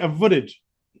see the footage.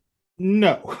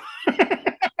 No,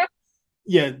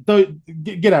 yeah,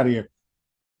 get out of here.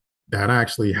 That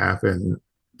actually happened.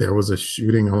 There was a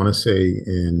shooting, I want to say,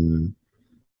 in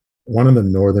one of the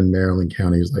northern Maryland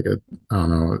counties, like I don't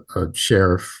know, a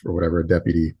sheriff or whatever, a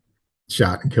deputy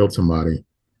shot and killed somebody,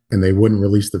 and they wouldn't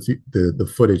release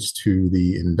the footage to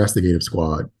the investigative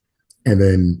squad, and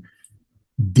then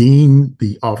deemed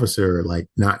the officer like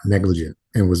not negligent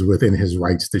and was within his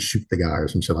rights to shoot the guy or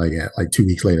some shit like that. Like 2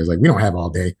 weeks later, it's like we don't have all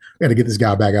day. We got to get this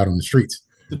guy back out on the streets.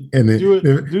 And then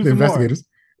Do some more.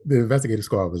 the investigative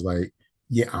squad was like,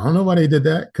 yeah, I don't know why they did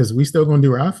that because we still gonna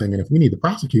do our thing, and if we need to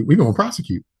prosecute, we're gonna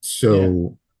prosecute.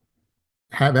 So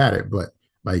have at it, but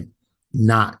like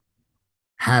not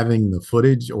having the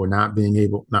footage or not being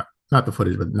able, not the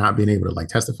footage, but not being able to like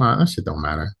testify, that shit don't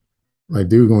matter. Like,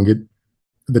 dude, gonna get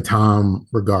the time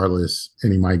regardless,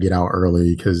 and he might get out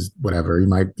early because whatever, he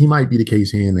might be the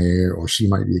case here and there, or she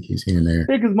might be the case here and there.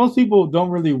 Yeah, because most people don't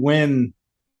really win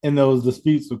in those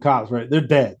disputes with cops, right? They're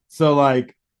dead. So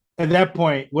like at that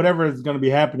point, whatever is going to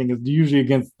be happening is usually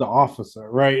against the officer,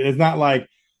 right? It's not like,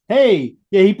 hey,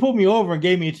 yeah, he pulled me over and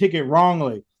gave me a ticket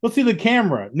wrongly. Let's see the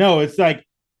camera. No, it's like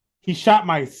he shot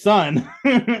my son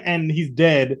and he's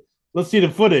dead. Let's see the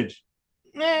footage.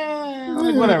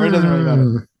 Like whatever, it doesn't really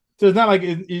matter. So it's not like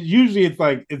usually it's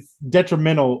like it's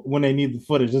detrimental when they need the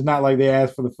footage. It's not like they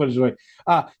ask for the footage. Like,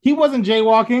 he wasn't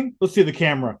jaywalking. Let's see the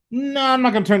camera. No, I'm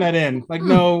not gonna turn that in. Like,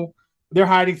 no, they're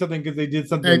hiding something because they did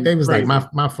something. They was crazy.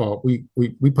 like my fault. We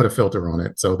put a filter on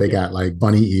it, so they got like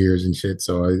bunny ears and shit.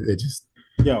 So it just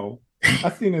I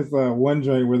seen this one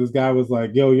joint where this guy was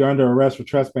like, "Yo, you're under arrest for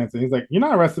trespassing." He's like, "You're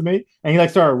not arresting me," and he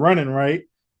like started running, right?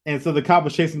 And so the cop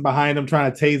was chasing behind him,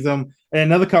 trying to tase him. And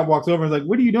another cop walks over and is like,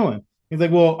 "What are you doing?" He's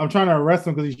like, "Well, I'm trying to arrest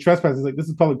him because he's trespassing." He's like, "This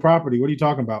is public property. What are you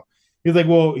talking about?" He's like,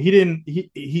 "Well, he didn't.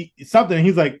 He something." And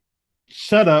he's like,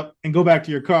 "Shut up and go back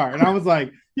to your car." And I was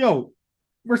like, "Yo,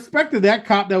 respect to that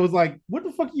cop that was like, what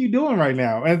the fuck are you doing right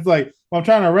now?" And it's like, "Well, I'm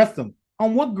trying to arrest him.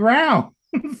 On what ground?"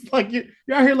 It's like you're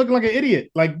out here looking like an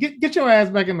idiot. Like get your ass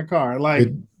back in the car. Like,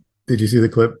 did you see the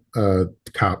clip?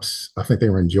 Cops, I think they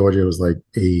were in Georgia. It was like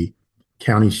a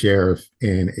county sheriff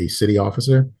and a city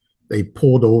officer. They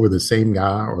pulled over the same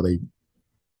guy, or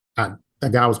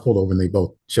that guy was pulled over, and they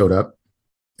both showed up.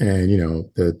 And you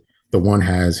know the one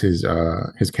has his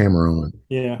camera on,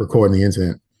 recording the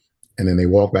incident. And then they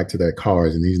walk back to their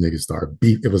cars, and these niggas start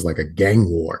beef. It was like a gang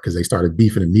war because they started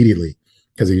beefing immediately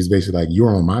because he was basically like,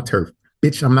 "You're on my turf.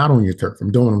 Bitch, I'm not on your turf.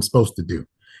 I'm doing what I'm supposed to do.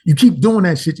 You keep doing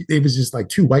that shit." It was just like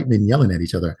two white men yelling at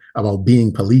each other about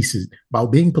being police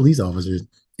officers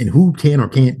and who can or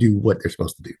can't do what they're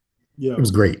supposed to do. It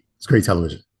was great. It's great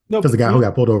television. Because the guy who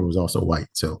got pulled over was also white.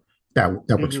 So that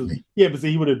works for me. Yeah, but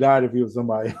see, he would have died if he was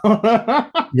somebody.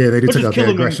 Yeah, they just took out their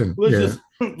aggression. Yeah.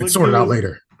 It's sorted out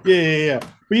later. Yeah.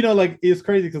 But you know, like it's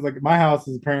crazy because like my house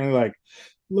is apparently like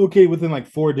located within like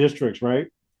 4 districts, right?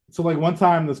 So like one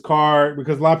time this car,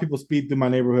 because a lot of people speed through my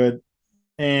neighborhood,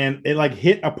 and it like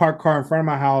hit a parked car in front of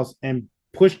my house and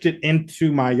pushed it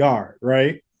into my yard,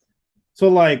 right? So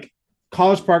like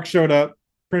College Park showed up,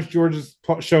 Prince George's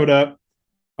showed up,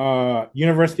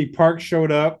 University Park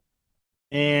showed up,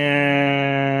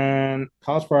 and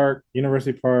College Park,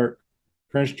 University Park,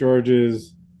 Prince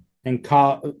George's, and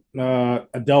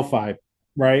Adelphi,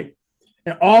 right?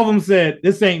 And all of them said,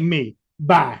 "This ain't me.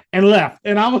 Bye," and left.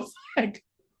 And I was like,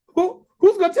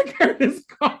 who's gonna take care of this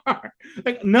car?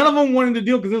 Like none of them wanted to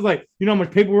deal because it was like, you know how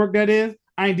much paperwork that is?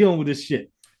 I ain't dealing with this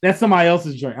shit. That's somebody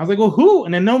else's joint. I was like, well, who?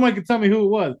 And then no one could tell me who it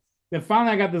was. Then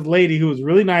finally I got this lady who was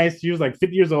really nice. She was like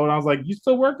 50 years old. I was like, you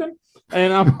still working?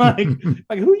 And I'm like,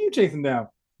 who are you chasing down?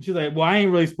 She's like, well, I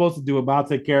ain't really supposed to do it, but I'll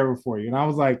take care of it for you. And I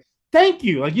was like, thank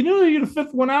you. Like, you know, you're the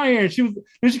fifth one out here. And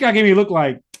then she kind of gave me a look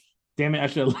like, damn it, I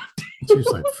should have left. She was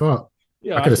like, fuck.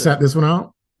 Yo, I could have sat this one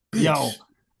out. Yo,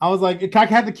 I was like, I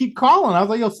had to keep calling. I was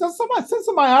like, yo, send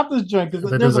somebody out this joint. Because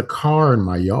There's a car in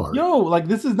my yard. Yo, like,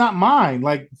 this is not mine.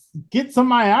 Like, get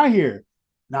somebody out here.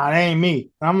 Nah, that ain't me.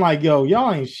 And I'm like, yo,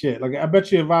 y'all ain't shit. Like, I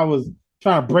bet you if I was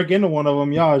trying to break into one of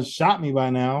them, y'all shot me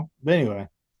by now. But anyway.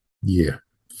 Yeah,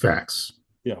 facts.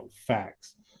 Yo,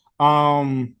 facts.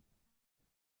 Oh,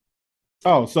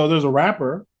 so there's a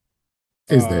rapper.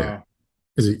 Is there?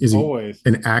 Is he always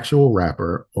an actual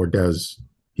rapper, or does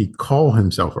he call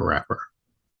himself a rapper?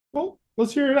 Well,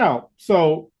 let's hear it out.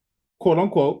 So, quote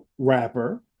unquote,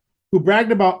 rapper who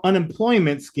bragged about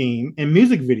unemployment scheme in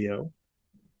music video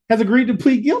has agreed to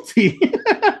plead guilty.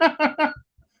 Now,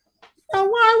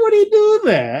 why would he do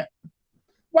that?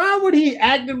 Why would he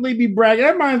actively be bragging?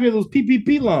 That reminds me of those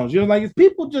PPP loans. You know, like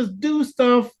people just do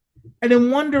stuff and then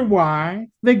wonder why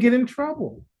they get in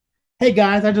trouble. Hey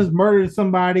guys, I just murdered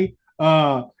somebody.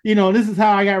 This is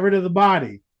how I got rid of the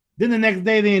body. Then the next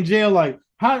day they in jail. Like,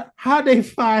 how they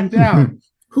find out?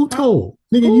 Who told?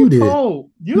 Nigga, Who you did.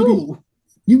 Told? You. Nigga,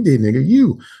 you did, nigga.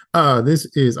 You. I'm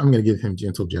gonna give him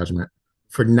gentle judgment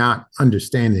for not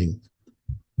understanding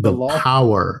the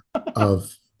power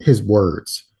of his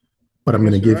words. But I'm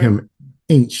gonna give him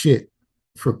ain't shit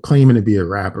for claiming to be a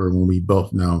rapper when we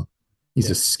both know he's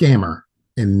a scammer,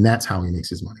 and that's how he makes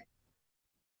his money.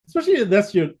 Especially if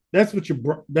that's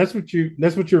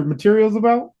what your material's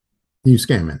about. You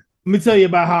scamming. Let me tell you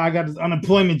about how I got this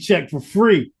unemployment check for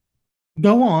free.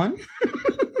 Go on.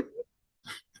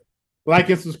 Like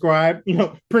and subscribe. You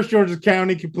know, Prince George's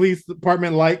County Police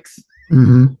Department likes.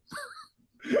 Mm-hmm.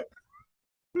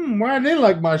 Why do they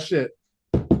like my shit?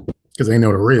 Because they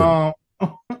know the real.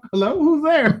 Hello, who's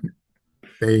there?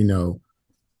 They know.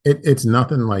 It's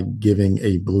nothing like giving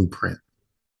a blueprint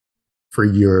for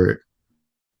your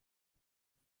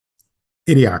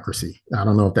idiocracy. I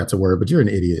don't know if that's a word, but you're an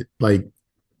idiot. Like,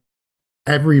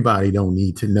 everybody don't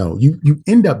need to know. You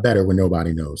end up better when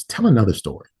nobody knows. Tell another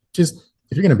story. Just,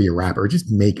 if you're gonna be a rapper, just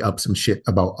make up some shit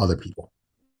about other people.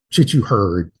 Shit you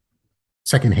heard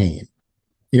secondhand.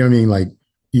 You know what I mean? Like,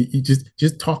 you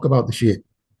just talk about the shit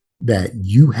that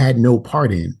you had no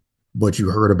part in, but you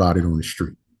heard about it on the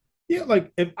street. Yeah,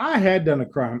 like if I had done a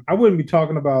crime, I wouldn't be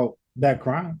talking about that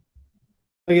crime.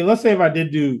 Like, let's say if I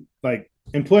did do like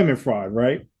employment fraud,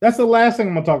 right? That's the last thing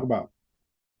I'm gonna talk about.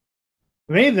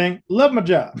 If anything, love my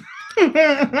job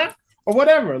or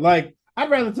whatever. Like, I'd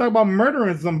rather talk about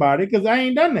murdering somebody because I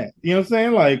ain't done that. You know what I'm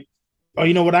saying? Like, oh,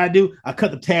 you know what I do? I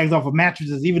cut the tags off of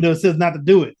mattresses, even though it says not to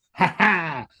do it. Ha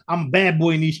ha! I'm a bad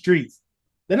boy in these streets.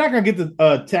 They're not gonna get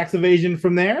the tax evasion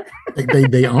from there.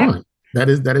 they aren't. That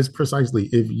is precisely,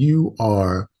 if you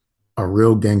are a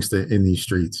real gangster in these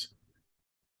streets,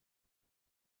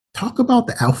 talk about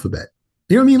the alphabet.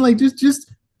 You know what I mean? Like,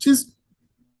 just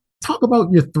talk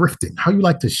about your thrifting, how you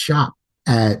like to shop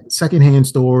at secondhand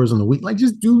stores on the week. Like,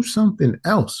 just do something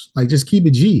else. Like, just keep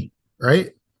it G,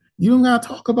 right? You don't gotta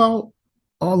talk about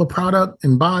all the product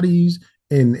and bodies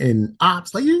and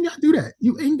ops. Like, you ain't gotta do that.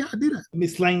 You ain't gotta do that. Let me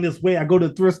slang this way. I go to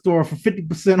the thrift store for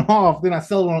 50% off, then I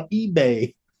sell it on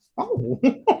eBay. Oh,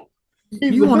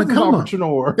 you want to come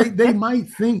up. They might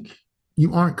think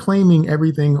you aren't claiming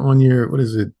everything on your, what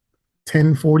is it,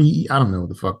 1040? I don't know what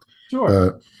the fuck.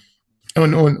 Sure.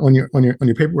 On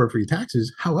your paperwork for your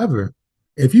taxes. However,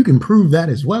 if you can prove that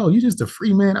as well, you're just a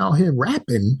free man out here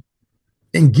rapping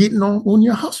and getting on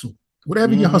your hustle.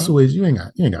 Whatever your hustle is, you ain't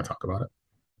got to talk about it.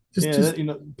 Just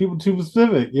people too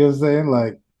specific. You know what I'm saying?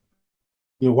 Like,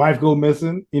 your wife go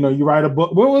missing. You know, you write a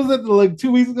book. What was it, like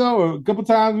 2 weeks ago or a couple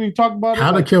times we talked about it?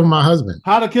 How to kill my husband.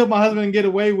 How to kill my husband and get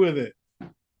away with it.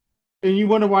 And you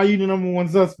wonder why you're the number one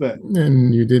suspect.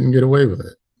 And you didn't get away with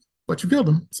it, but you killed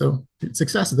him. So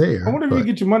success there. I wonder if you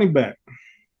get your money back.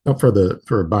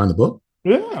 For buying the book.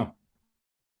 Yeah.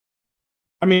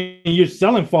 I mean, you're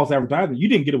selling false advertising. You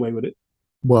didn't get away with it.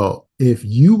 Well, if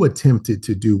you attempted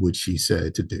to do what she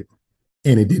said to do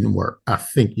and it didn't work, I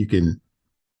think you can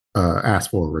ask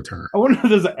for a return. I wonder if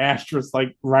there's an asterisk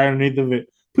like right underneath of it.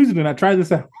 Please do not try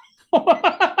this out.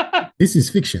 This is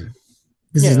fiction.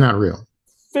 This is not real.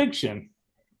 Fiction.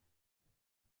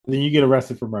 Then you get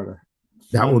arrested for murder.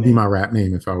 That would be my rap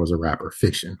name if I was a rapper.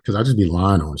 Fiction, because I'd just be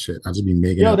lying on shit. I'd just be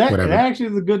making up whatever. That actually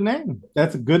is a good name.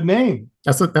 That's a good name.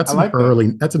 That's an early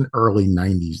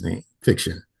 '90s name.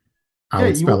 fiction. I Yeah,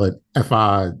 would spell it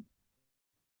F-I-K.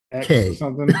 X or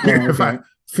something. Oh, okay.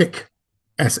 Fic,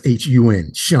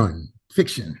 S-H-U-N, shun,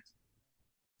 fiction.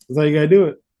 That's how you gotta do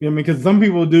it. You know what I mean? Because some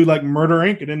people do like Murder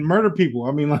Inc. and then murder people.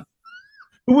 I mean, like,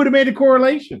 who would have made a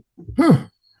correlation? Huh.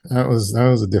 That was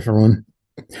a different one.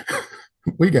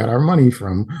 We got our money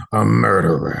from a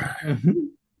murderer.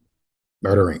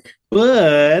 Murder Inc.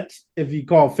 But if you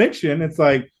call fiction, it's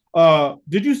like,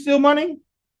 did you steal money?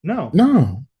 No.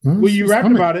 No. Well, you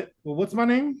rapped about it. Well, what's my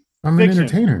name? I'm Fiction. an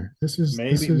entertainer.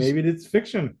 Maybe it's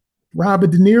fiction.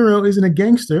 Robert De Niro isn't a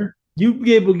gangster. You'd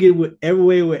be able to get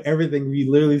away with everything. We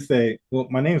literally say, well,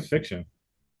 my name's fiction.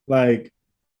 Like,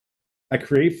 I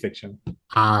create fiction.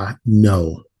 I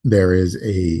know there is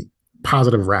a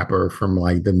positive rapper from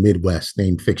like the Midwest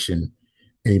named Fiction,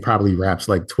 and he probably raps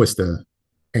like Twista,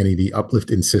 and he be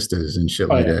uplifting sisters and shit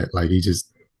like that. Like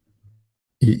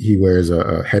he wears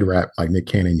a head wrap like Nick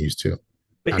Cannon used to.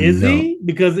 But is he?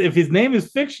 Because if his name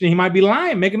is fiction, he might be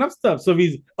lying, making up stuff. So if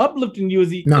he's uplifting you, is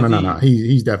he? No.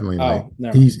 He's definitely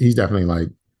he's definitely like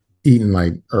eating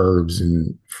like herbs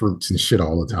and fruits and shit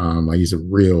all the time. Like he's a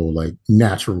real like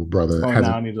natural brother.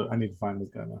 I need to find this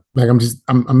guy now. Like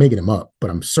I'm making him up, but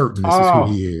I'm certain this is who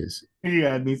he is.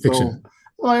 Yeah, Fiction.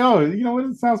 Like, oh, you know what?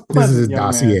 It sounds pleasant. This is his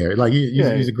dossier. Man. Like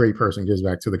he's a great person. Gives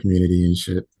back to the community and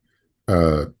shit.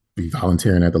 Be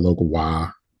volunteering at the local Y.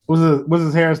 What's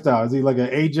his hairstyle? Is he like an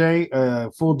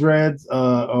AJ, full dreads,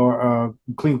 or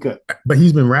clean cut? But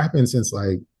he's been rapping since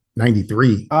like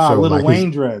 '93. So little like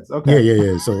Wayne dreads. Okay.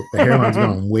 Yeah. So the hairline's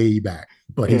going way back,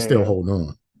 but he's still holding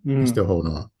on. He's still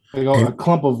holding on. Like a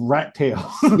clump of rat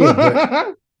tails.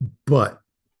 but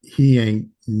he ain't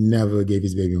never gave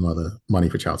his baby mother money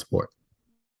for child support.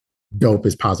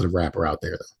 Dopest positive rapper out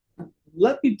there, though.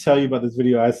 Let me tell you about this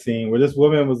video I seen where this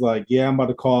woman was like, "Yeah, I'm about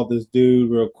to call this dude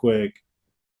real quick."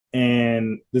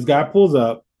 And this guy pulls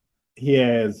up. He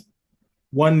has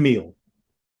one meal.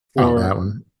 That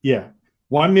one? Yeah.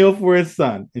 One meal for his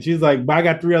son. And she's like, but I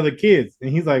got 3 other kids.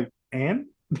 And he's like, and?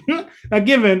 Now,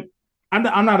 given, I'm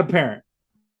not a parent.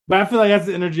 But I feel like that's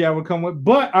the energy I would come with.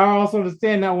 But I also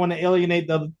understand not want to alienate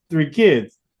the other 3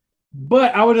 kids.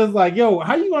 But I was just like, yo,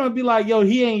 how you going to be like, yo,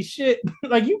 he ain't shit?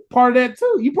 Like, you part of that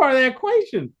too. You part of that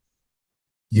equation.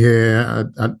 Yeah,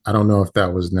 I don't know if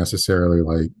that was necessarily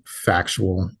like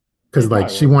factual. Because like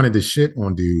she wanted to shit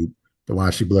on dude, but why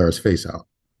she blur his face out?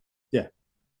 Yeah.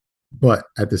 But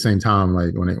at the same time,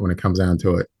 like when it comes down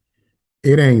to it,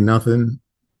 it ain't nothing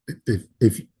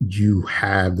if you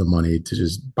have the money to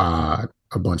just buy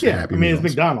a bunch of Happy Meals. It's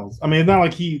McDonald's. I mean, it's not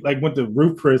like he like went to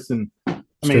Ruth Chris and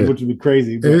which would be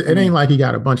crazy. But, it ain't like he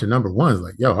got a bunch of number ones.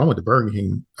 Like, yo, I went to Burger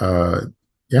King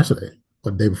yesterday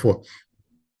or the day before.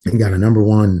 And got a number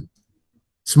 1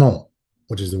 small,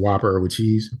 which is the Whopper with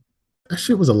cheese. That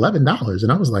shit was $11.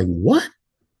 And I was like, what?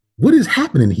 What is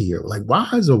happening here? Like, why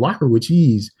is a Whopper with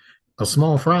cheese, a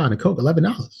small fry, and a Coke $11?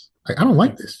 Like, I don't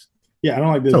like this. Yeah, I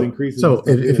don't like this increase. So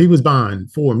if he was buying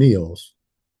 4 meals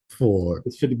for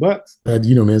it's $50,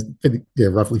 you know, man,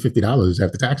 roughly $50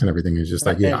 after tax and everything is just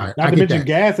like, yeah, I get that.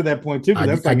 Gas at that point too. I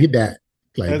get that.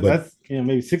 Like that's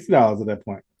maybe $60 at that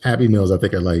point. Happy Meals, I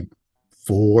think, are like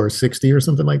 $4.60 or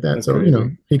something like that. That's so crazy. You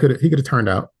know, he could have turned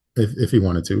out if he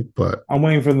wanted to, but I'm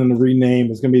waiting for them to rename.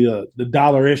 It's gonna be the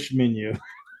 $1-ish menu.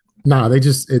 Nah, they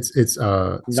just it's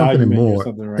something and more.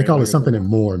 Right? They call it something and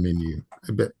more menu.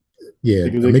 But yeah,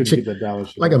 like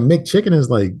a McChicken is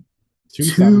like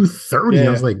 $2.30. Yeah. I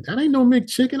was like, that ain't no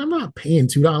McChicken. I'm not paying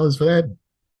 $2 for that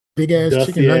big ass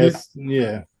chicken nugget.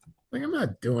 Yeah, like I'm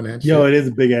not doing that. Yo, it is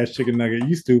a big ass chicken nugget.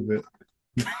 You stupid.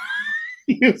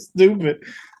 You stupid.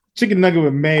 Chicken nugget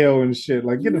with mayo and shit.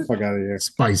 Like, get the fuck out of here.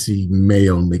 Spicy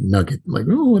mayo McNugget. Like,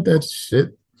 oh, what that shit?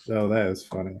 Oh, that is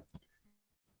funny.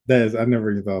 I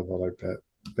never even thought about it like that.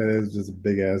 That is just a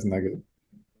big ass nugget.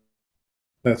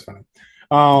 That's funny.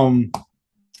 Well,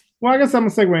 I guess I'm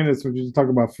gonna segue into this when you talk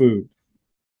about food.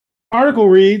 Article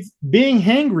reads, being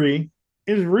hangry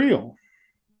is real.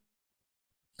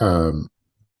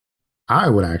 I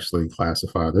would actually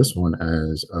classify this one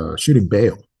as shooting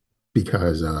bail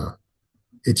because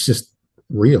it's just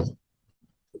real.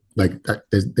 Like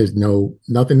there's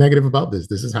nothing negative about this.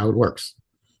 This is how it works.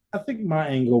 I think my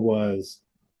angle was,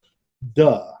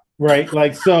 duh, right?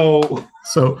 Like so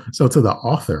to the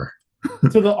author.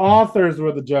 To the authors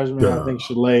where the judgment I think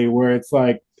should lay, where it's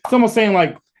like it's almost saying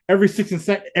like every 60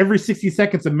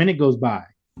 seconds a minute goes by.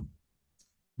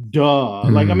 Duh.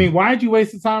 Like, I mean, why'd you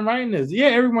waste the time writing this? Yeah,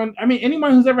 anyone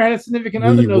who's ever had a significant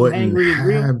other knows angry is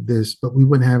real. But we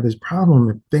wouldn't have this problem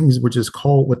if things were just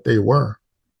called what they were.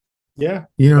 Yeah.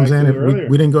 You know what I'm saying? If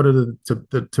we didn't go to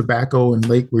the tobacco and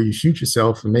lake where you shoot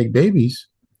yourself and make babies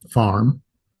farm,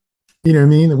 You know what I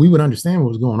mean? We would understand what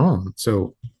was going on.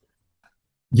 So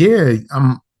yeah,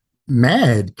 I'm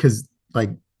mad because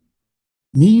like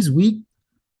knees weak,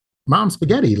 mom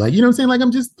spaghetti. Like, you know what I'm saying? Like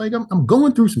I'm just like I'm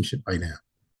going through some shit right now.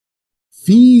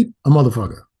 Feed a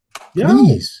motherfucker. Yo,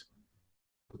 Please.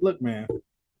 look, man.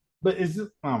 But it's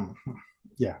just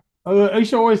yeah. You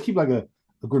should always keep like a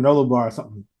granola bar or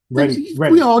something ready.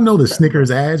 We all know the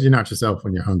Snickers ads. You're not yourself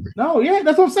when you're hungry. No, yeah,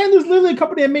 that's what I'm saying. There's literally a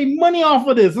company that made money off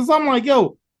of this. And so I'm like,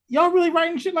 yo, y'all really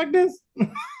writing shit like this?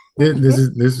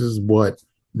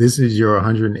 This is your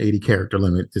 180 character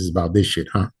limit. This is about this shit,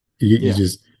 huh? You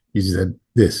just had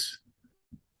this.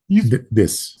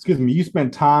 This. Excuse me. You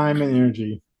spent time and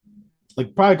energy,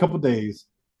 like probably a couple days,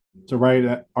 to write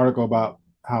an article about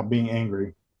how being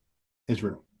angry is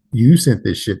real. You sent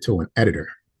this shit to an editor.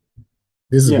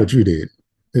 This is what you did.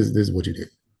 This is what you did.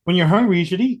 When you're hungry, you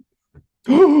should eat.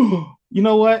 You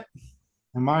know what?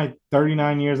 In my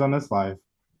 39 years on this life,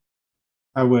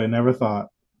 I would have never thought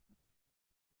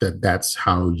that's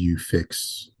how you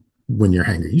fix when you're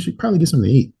hungry. You should probably get something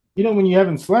to eat. You know, when you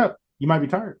haven't slept, you might be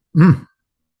tired. And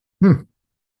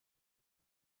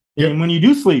when you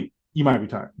do sleep, you might be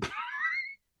tired.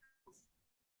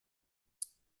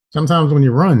 Sometimes when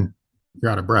you run,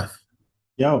 you're out of breath.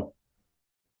 Yo,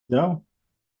 that's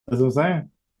what I'm saying.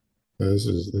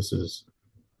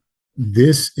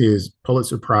 This is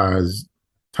Pulitzer Prize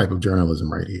type of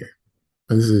journalism right here.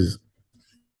 This is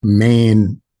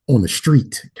man on the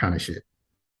street kind of shit.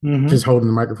 Mm-hmm. Just holding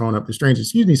the microphone up to strangers.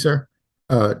 Excuse me, sir.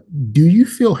 Do you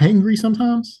feel hangry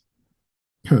sometimes?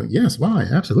 Yes. Why?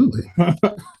 Absolutely.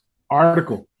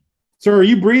 Article. Sir, are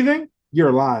you breathing? You're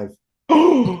alive.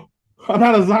 I'm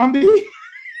not a zombie.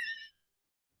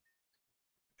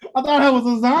 I thought I was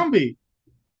a zombie.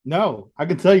 No, I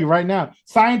can tell you right now,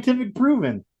 scientific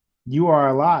proven, you are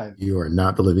alive. You are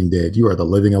not the living dead. You are the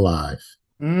living alive.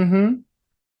 Mm-hmm.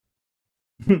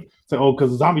 So, because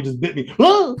the zombie just bit me.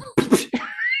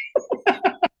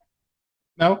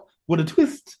 No, what a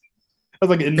twist. That's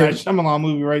like a nice Shyamalan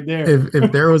movie right there.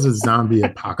 If there was a zombie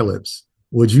apocalypse,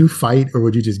 would you fight or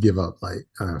would you just give up? Like,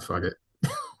 fuck it.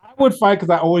 I would fight because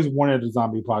I always wanted a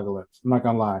zombie apocalypse. I'm not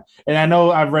gonna lie. And I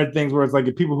know I've read things where it's like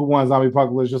if people who want a zombie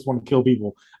apocalypse just want to kill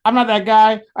people. I'm not that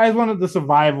guy. I just wanted the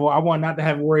survival. I want not to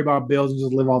have to worry about bills and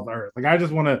just live off the earth. Like I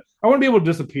want to be able to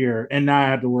disappear and not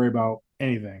have to worry about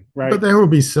anything. Right. But there will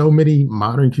be so many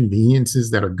modern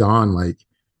conveniences that are gone, like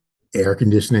air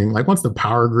conditioning. Like once the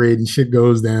power grid and shit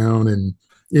goes down, and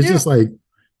it's just like,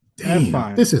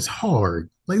 damn, this is hard.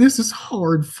 Like this is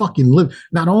hard fucking live.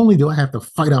 Not only do I have to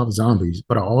fight off zombies,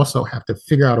 but I also have to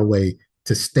figure out a way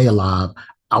to stay alive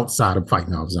outside of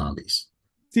fighting off zombies.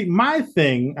 See, my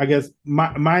thing, I guess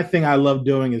my thing I love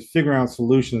doing is figuring out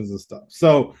solutions and stuff.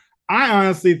 So I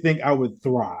honestly think I would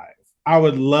thrive. I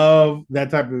would love that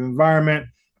type of environment.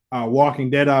 Walking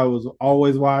Dead, I was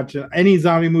always watching. Any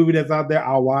zombie movie that's out there,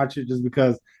 I'll watch it just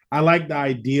because I like the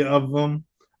idea of them.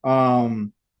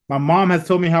 My mom has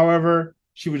told me, however,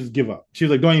 she would just give up. She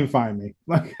was like, "Don't even find me."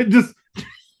 Like, just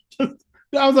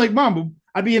I was like, "Mom,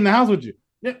 I'd be in the house with you."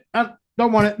 Yeah, I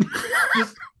don't want it.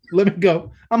 Just let me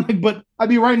go. I'm like, "But I'd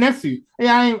be right next to you."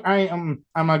 Yeah, I'm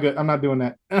not good. I'm not doing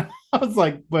that. I was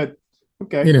like, "But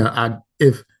okay." You know,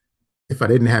 if I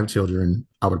didn't have children,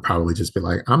 I would probably just be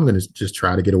like, I'm going to just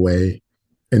try to get away.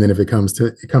 And then if it comes to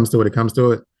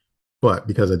it. But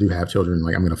because I do have children,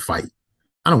 like I'm going to fight.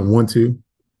 I don't want to,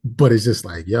 but it's just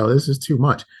like, yo, this is too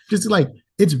much. Just like,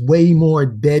 it's way more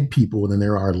dead people than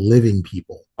there are living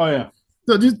people. Oh yeah.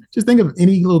 So just think of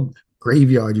any little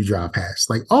graveyard you drive past.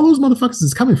 Like all those motherfuckers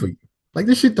is coming for you. Like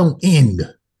this shit don't end.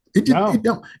 It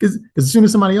don't. Because as soon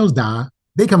as somebody else die,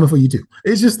 they coming for you too.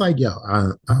 It's just like, yo,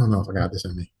 I don't know if I got this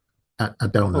in me. I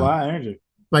don't know. A lot of energy.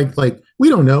 Like we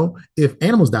don't know if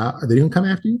animals die, are they gonna come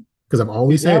after you? Because I've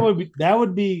always said that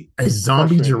would be a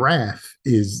zombie giraffe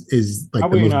is like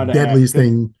the most deadliest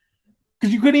thing.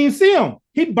 Because you couldn't even see him.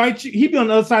 He'd bite you. He'd be on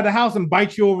the other side of the house and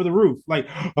bite you over the roof. Like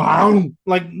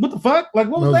what the fuck? Like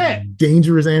what was that?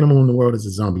 Dangerous animal in the world is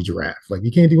a zombie giraffe. Like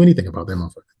you can't do anything about that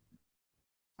motherfucker.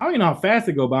 I don't even know how fast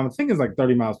they go, but I'm thinking it's like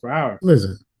 30 miles per hour.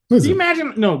 Listen. Do you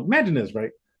imagine? No, imagine this, right?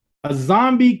 A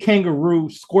zombie kangaroo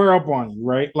square up on you,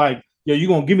 right? Like, yo, you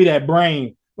gonna give me that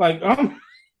brain? Like,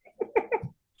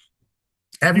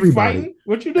 everybody,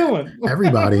 what you doing?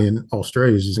 Everybody in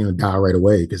Australia is just gonna die right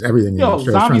away because everything in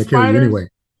Australia is trying to kill you anyway.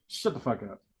 Shut the fuck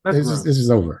up. This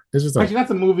is over. This is actually over. That's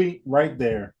a movie right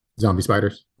there. Zombie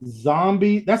spiders.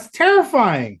 That's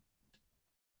terrifying.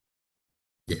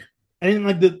 Yeah, and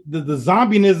like the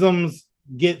zombieisms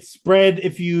get spread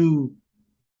if you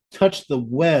touch the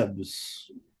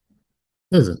webs.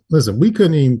 Listen, we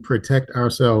couldn't even protect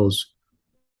ourselves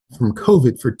from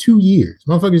COVID for 2 years.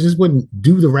 Motherfuckers just wouldn't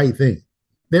do the right thing.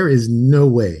 There is no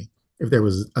way if there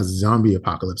was a zombie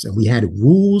apocalypse and we had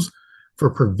rules for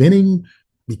preventing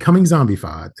becoming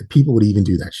zombified that people would even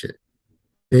do that shit.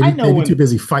 They'd be too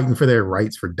busy fighting for their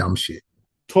rights for dumb shit.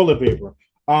 Toilet paper.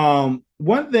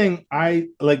 One thing I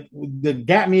like that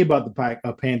got me about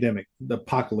the pandemic, the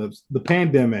apocalypse, the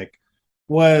pandemic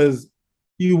was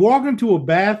you walk into a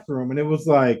bathroom and it was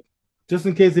like, just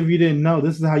in case if you didn't know,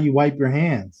 this is how you wipe your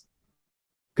hands.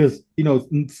 Because,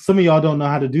 some of y'all don't know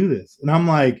how to do this. And I'm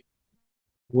like,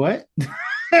 what?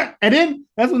 And then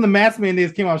that's when the mask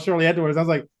mandates came out shortly afterwards. I was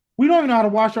like, we don't even know how to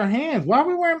wash our hands. Why are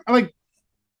we wearing, like,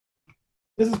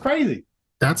 this is crazy.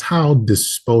 That's how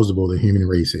disposable the human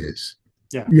race is.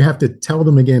 Yeah. You have to tell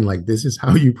them again, like, this is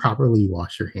how you properly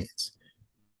wash your hands.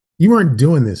 You weren't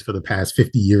doing this for the past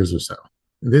 50 years or so.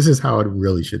 This is how it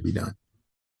really should be done.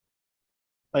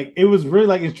 Like, it was really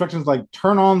like instructions like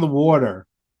turn on the water,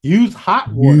 use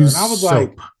hot water. Use and I was soap.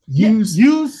 like,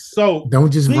 use soap.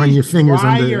 Don't just run your fingers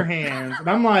under your hands. And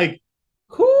I'm like,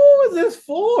 who is this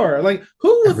for? Like, who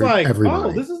was everybody.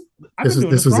 Oh,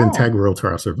 this was integral to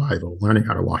our survival, learning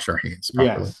how to wash our hands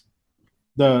properly. Yes.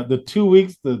 The 2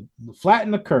 weeks, the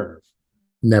flatten the curve.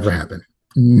 Never happened.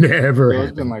 Never happened.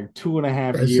 It's been like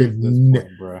 2.5 years at this point,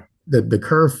 bro. The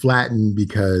curve flattened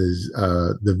because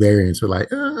the variants were like,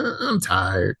 I'm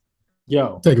tired.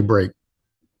 Yo. Take a break.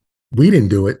 We didn't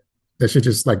do it. That shit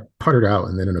just like puttered out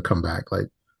and then it'll come back. Like,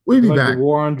 we'll be back. The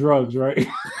war on drugs, right?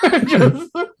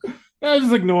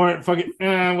 just ignore it. Fuck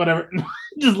it. Whatever.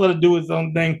 Just let it do its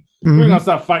own thing. Mm-hmm. We're gonna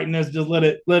stop fighting this. Just let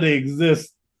it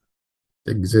exist.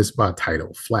 Exist by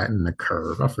title. Flatten the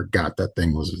curve. I forgot that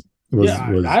thing was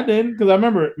I didn't, because I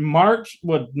remember March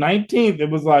 19th. It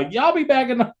was like y'all be back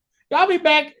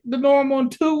to normal in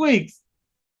 2 weeks.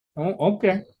 Oh,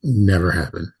 okay. Never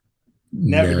happened.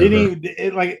 Never. Didn't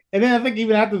even and then I think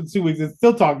even after the 2 weeks, it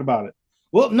still talked about it.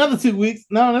 Well, another 2 weeks.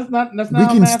 No, that's not. We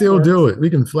can still do it. We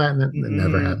can flatten it.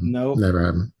 Never happened. No, never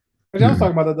happened. I was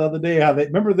talking about that the other day. How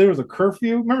remember there was a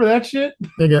curfew. Remember that shit?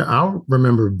 Nigga, I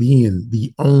remember being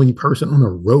the only person on the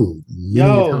road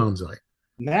many times. Like,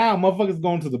 now, motherfuckers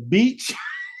going to the beach.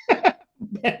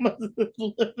 Living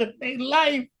their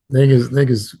life.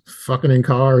 Niggas fucking in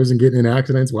cars and getting in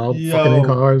accidents while fucking in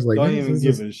cars. Like, don't even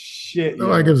give a shit.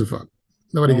 Nobody gives a fuck.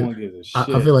 Nobody gives a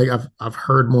shit. I feel like I've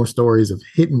heard more stories of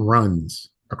hit and runs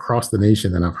across the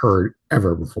nation than I've heard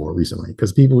ever before recently.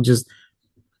 Because people just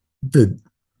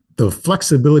the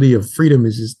flexibility of freedom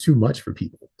is just too much for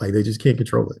people. Like, they just can't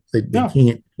control it. They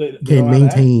can't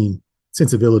maintain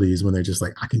sensibilities when they're just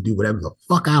like, I can do whatever the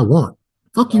fuck I want.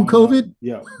 Fuck you, COVID.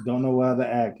 Don't know how to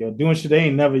act. Doing shit they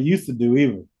ain't never used to do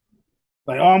either.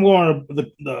 Like, I'm going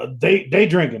to the day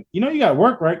drinking. You got to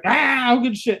work, right? I'll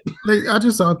get shit. I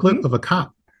just saw a clip of a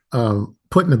cop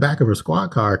put in the back of her squad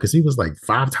car because he was like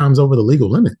 5 times over the legal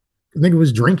limit. The nigga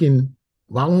was drinking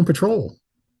while on patrol.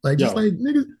 Like, just like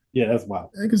niggas. Yeah, that's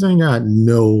wild. Niggas ain't got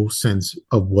no sense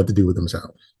of what to do with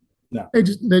themselves. No, they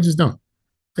just don't.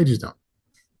 They just don't.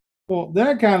 Well,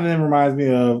 that kind of then reminds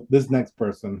me of this next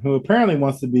person who apparently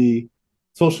wants to be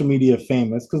social media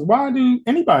famous. Because why do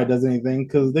anybody does anything?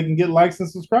 Because they can get likes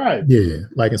and subscribe. Yeah,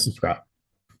 like and subscribe.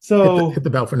 So hit the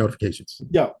bell for notifications.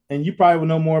 Yeah, and you probably will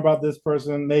know more about this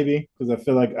person, maybe, because I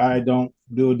feel like I don't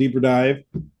do a deeper dive.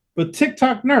 But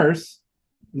TikTok nurse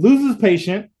loses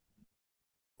patient,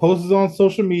 posts on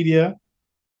social media.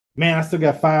 Man, I still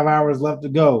got 5 hours left to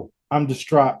go. I'm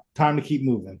distraught. Time to keep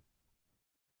moving.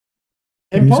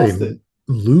 And post it.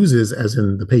 Loses as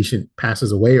in the patient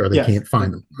passes away or they can't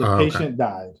find them. The patient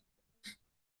died.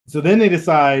 So then they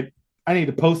decide, I need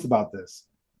to post about this.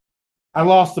 I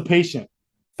lost the patient.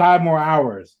 5 more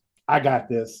hours. I got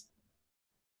this.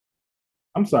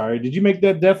 I'm sorry. Did you make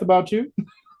that death about you?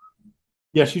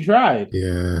 Yes, you tried.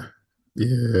 Yeah.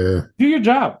 Do your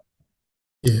job.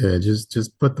 Yeah,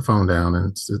 just put the phone down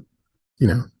and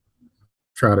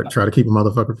try to keep a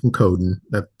motherfucker from coding.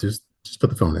 That just put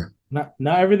the phone down.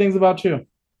 Not everything's about you.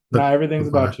 Not everything's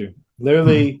about you.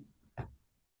 Literally,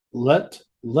 let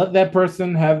that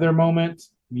person have their moment.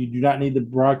 You do not need to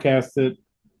broadcast it.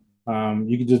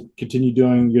 You can just continue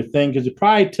doing your thing because it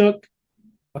probably took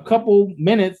a couple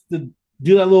minutes to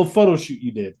do that little photo shoot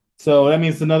you did. So that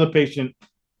means another patient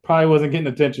probably wasn't getting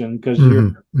attention because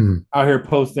you're out here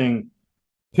posting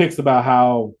pics about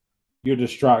how you're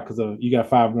distraught because you got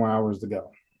 5 more hours to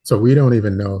go. So we don't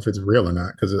even know if it's real or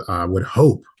not because I would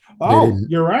hope. Oh,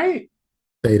 you're right.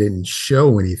 They didn't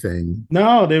show anything.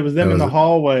 No, there was them in the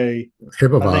hallway.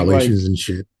 HIPAA violations and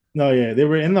shit. No, yeah, they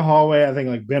were in the hallway. I think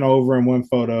like bent over in one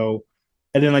photo,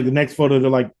 and then like the next photo,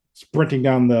 they're like sprinting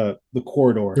down the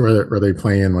corridor. Were they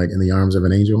playing like In the Arms of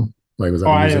an Angel? Like, was that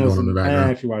Oh, the I music didn't going on in listen. the I didn't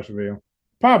background? actually watch the video.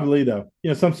 Probably though.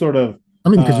 Some sort of I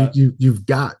mean, because uh you've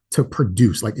got to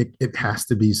produce, like it has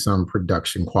to be some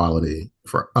production quality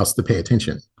for us to pay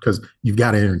attention because you've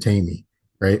got to entertain me,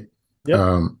 right? yep.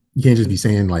 You can't just be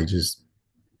saying like just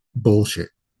bullshit,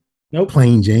 Nope.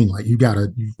 plain Jane. Like you Yep. gotta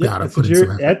And put since in some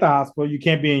you're effort. at the hospital, you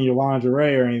can't be in your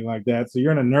lingerie or anything like that. So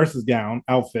you're in a nurse's gown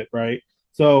outfit, right?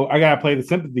 So I gotta play the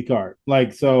sympathy card.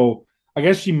 Like, so I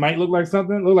guess she might look like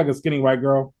something, look like a skinny white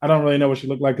girl. I don't really know what she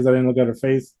looked like because I didn't look at her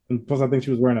face. And plus I think she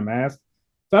was wearing a mask.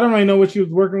 So I don't really know what she was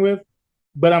working with,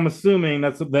 but I'm assuming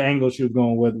that's the angle she was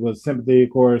going with was sympathy, of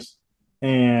course,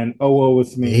 and oh woe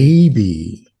was me.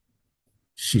 Maybe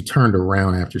she turned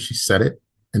around after she said it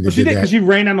and But then she did did because that. she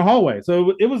ran down the hallway.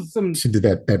 So it was some She did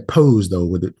that pose though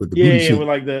with the yeah, booty yeah, with cheek,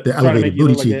 like the trying to make elevated you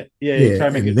booty look like cheek. it. Yeah, yeah, Yeah, try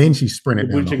to make and it then she the sprinted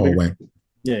down booty the cheek bigger. hallway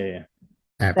Yeah, yeah,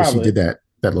 after she probably. did that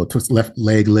little twist left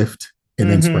leg lift and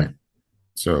then Mm-hmm. sprint.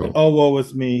 So Oh, woe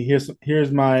was me.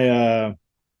 Here's my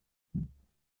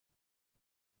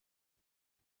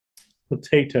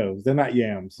potatoes. They're not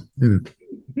yams. mm, Can't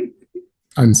think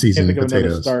unseasoned of another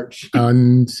potatoes. starch.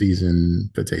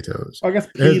 Unseasoned potatoes. I guess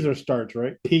There's peas are starch,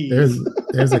 right? Peas. there's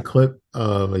there's a clip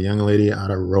of a young lady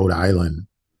out of Rhode Island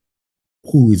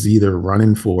who is either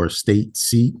running for state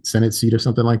seat, Senate seat, or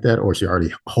something like that, or she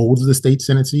already holds the state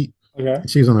Senate seat. Okay.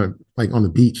 She was on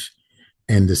the beach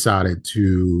and decided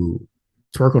to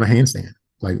twerk on a handstand,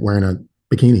 like wearing a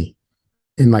bikini.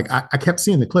 And like I kept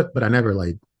seeing the clip, but I never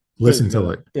like listened to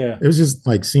it. Yeah. It was just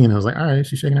like seeing, I was like, all right,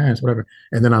 she's shaking her ass, whatever.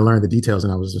 And then I learned the details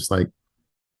and I was just like,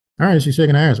 all right, she's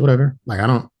shaking her ass, whatever. Like I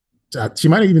don't she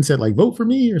might have even said like vote for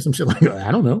me or some shit like that.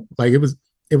 I don't know. Like it was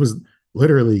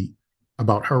literally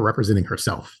about her representing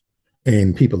herself.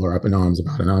 And people are up in arms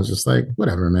about it. And I was just like,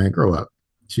 whatever, man, grow up.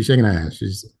 She's shaking her ass.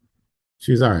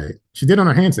 She's all right. She did on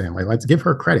her handstand. Like, let's give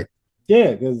her credit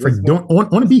Yeah, because for doing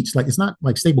on a beach. Like, it's not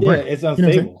like stable yeah, ground. it's You know what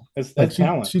I'm saying? unstable. It's Like that's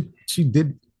talent. she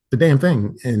did the damn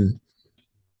thing. And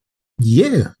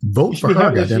yeah, vote for her,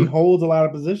 She goddamn. holds a lot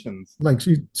of positions. Like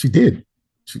she did.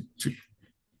 She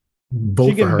vote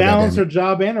She for can her, balance her goddamn.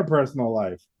 job and her personal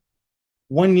life.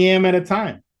 One yam at a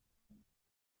time.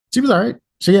 She was all right.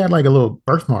 She had like a little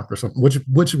birthmark or something,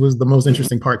 which was the most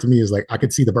interesting part to me is like I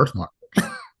could see the birthmark.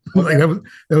 Like that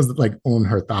was like on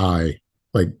her thigh,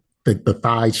 like the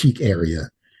thigh cheek area.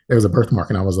 There was a birthmark,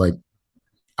 and I was like,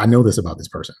 I know this about this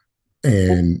person,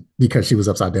 and because she was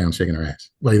upside down shaking her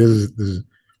ass. Like this is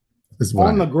what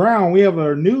On the ground, we have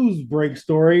a news break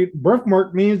story.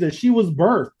 Birthmark means that she was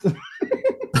birthed.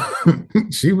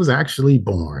 she was actually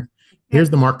born.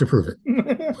 Here's the mark to prove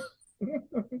it.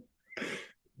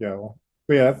 Yeah,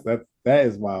 but yeah, that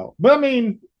is wild. But I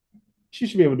mean, she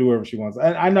should be able to do whatever she wants.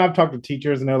 I know I've talked to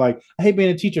teachers and they're like, I hate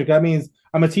being a teacher because that means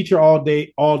I'm a teacher all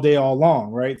day, all long,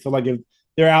 right? So like if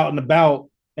they're out and about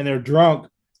and they're drunk,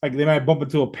 like they might bump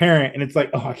into a parent and it's like,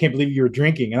 oh, I can't believe you were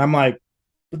drinking. And I'm like,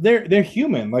 but they're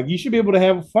human. Like you should be able to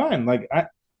have fun. Like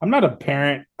I'm not a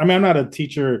parent. I mean, I'm not a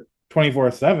teacher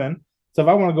 24/7. So if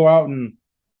I want to go out and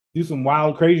do some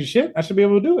wild, crazy shit, I should be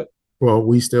able to do it. Well,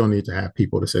 we still need to have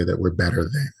people to say that we're better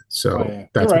than. So Oh, yeah.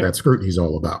 that's You're what right. that scrutiny is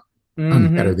all about.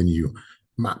 I'm better Mm-hmm. than you.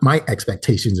 My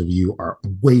expectations of you are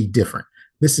way different.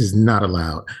 This is not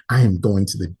allowed. I am going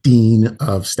to the dean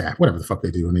of staff, whatever the fuck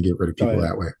they do, and they get rid of people Oh, yeah.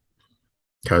 that way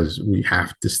because we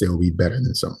have to still be better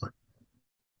than someone.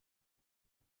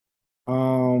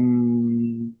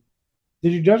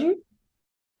 Did you judge it?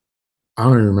 I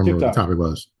don't even remember what TikTok. the topic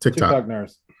was. TikTok. TikTok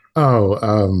nurse.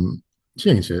 Oh, she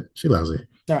ain't shit. She lousy.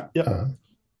 Yeah, yep.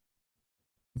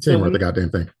 She ain't worth the goddamn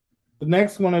thing. The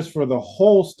next one is for the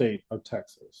whole state of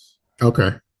Texas. Okay.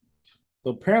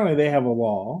 So apparently they have a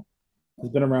law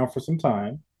that's been around for some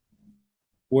time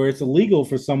where it's illegal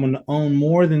for someone to own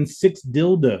more than 6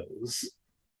 dildos.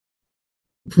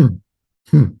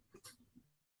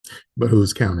 But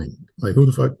who's counting? Like who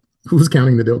the fuck? Who's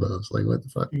counting the dildos? Like what the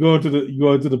fuck? You go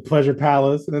into the pleasure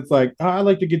palace and it's like, oh, I'd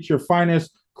like to get your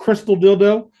finest crystal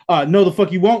dildo. No, the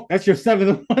fuck you won't. That's your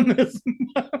 7th one this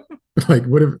month. Like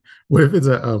what if it's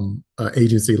a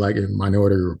agency like in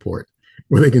Minority Report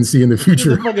where they can see in the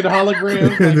future Just fucking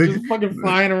holograms, like, just fucking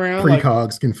flying around. Like,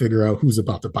 precogs can figure out who's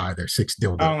about to buy their 6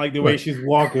 dildos. I don't like the way she's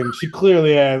walking. She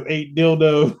clearly has 8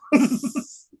 dildos.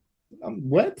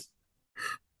 What?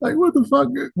 Like what the fuck?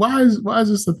 Why is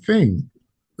this a thing?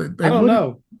 Like, I don't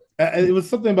know. It was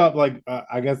something about like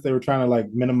I guess they were trying to like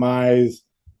minimize,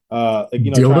 like,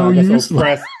 you know, dildo trying to use?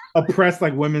 oppress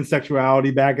like women's sexuality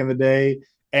back in the day,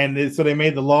 and so they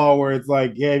made the law where it's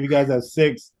like, yeah, if you guys have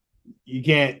 6, you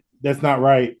can't. That's not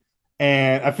right.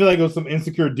 And I feel like it was some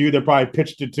insecure dude that probably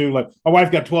pitched it to, like, my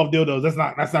wife got 12 dildos.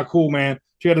 That's not cool, man.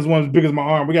 She got this one as big as my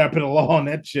arm. We gotta put a law on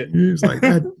that shit. It's like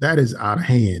that is out of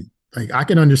hand. Like I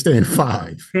can understand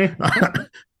 5.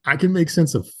 I can make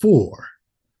sense of 4,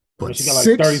 but She got like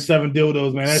 6, 37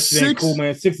 dildos, man. That shit ain't cool, 6,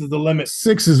 man. 6 is the limit.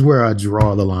 6 is where I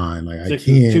draw the line. Like I 6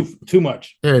 can't. is too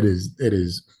much. It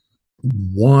is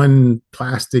one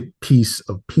plastic piece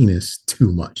of penis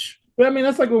too much. But I mean,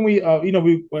 that's like when we, I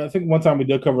think one time we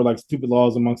did cover like stupid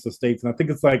laws amongst the states, and I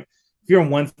think it's like if you're in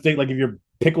one state, like if your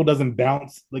pickle doesn't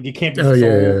bounce, like it can't be sold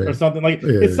or something. Like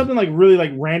it's something like really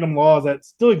like random laws that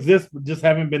still exist but just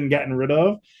haven't been gotten rid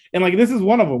of. And like this is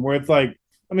one of them where it's like,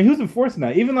 I mean, who's enforcing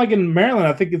that? Even like in Maryland,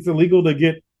 I think it's illegal to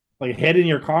get like head in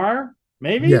your car.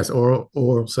 Maybe yes,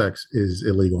 oral sex is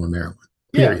illegal in Maryland.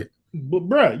 Period. Yeah. But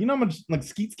bruh, you know how much like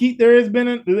skeet there has been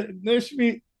in there should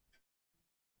be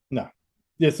no.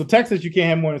 Yeah, so Texas, you can't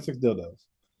have more than 6 dildos.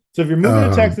 So if you're moving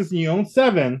to Texas and you own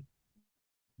 7,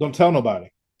 don't tell nobody.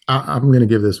 I'm going to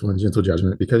give this one gentle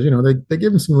judgment because they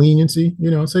give them some leniency.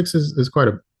 6 is quite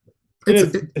a.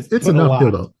 It's enough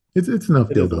dildo. It's enough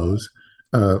dildos.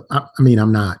 I mean,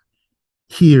 I'm not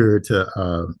here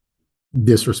to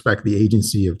disrespect the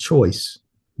agency of choice,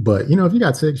 but if you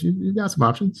got 6, you got some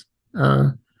options. We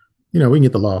can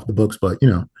get the law off the books, but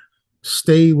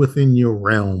stay within your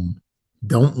realm.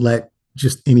 Don't let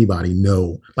just anybody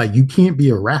know. Like you can't be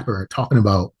a rapper talking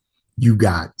about you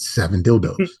got 7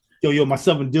 dildos. Yo, my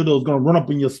 7 dildos gonna run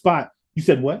up in your spot. You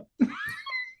said what?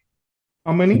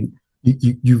 How many?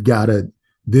 You've got to.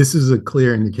 This is a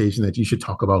clear indication that you should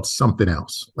talk about something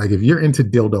else. Like if you're into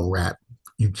dildo rap,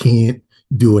 you can't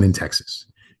do it in Texas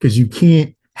because you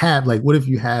can't have like. What if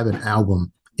you have an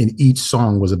album and each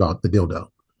song was about the dildo?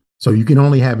 So you can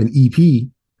only have an EP.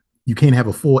 You can't have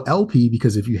a full LP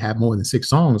because if you have more than 6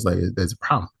 songs, like that's a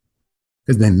problem.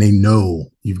 Because then they know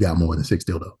you've got more than 6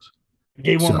 dildos. I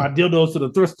gave one of my dildos to the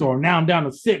thrift store. Now I'm down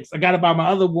to 6. I got to buy my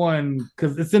other one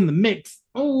because it's in the mix.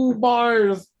 Oh,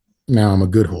 bars. Now I'm a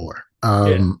good whore.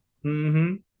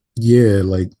 Yeah,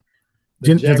 like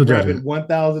the gentle judgment.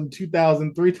 1,000,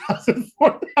 2,000, 3,000,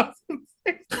 4,000,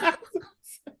 6,000.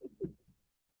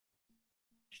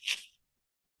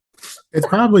 It's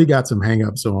probably got some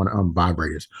hangups on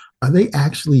vibrators. Are they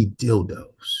actually dildos?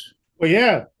 Well,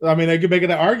 yeah. I mean, they could make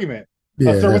an argument.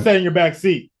 Yeah, so what's that in your back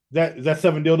seat? Is that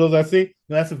 7 dildos I see?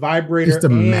 No, that's a vibrator. Just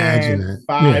imagine it.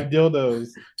 5 dildos.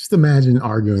 Just imagine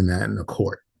arguing that in a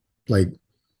court. Like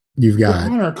you've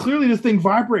got. Your Honor, clearly this thing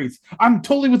vibrates. I'm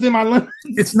totally within my limits.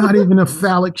 It's not even a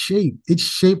phallic shape. It's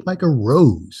shaped like a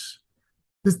rose.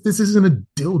 This isn't a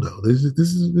dildo.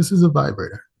 This is a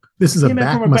vibrator. This is a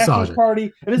back massager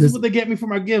party, and this is what they get me for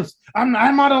my gifts. I'm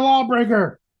not a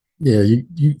lawbreaker. Yeah,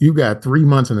 you got 3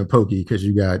 months in a pokey because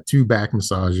you got 2 back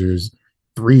massagers,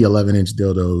 3 11-inch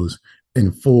dildos,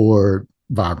 and 4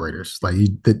 vibrators. Like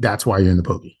that's why you're in the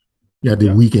pokey. You got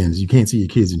the weekends. You can't see your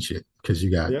kids and shit because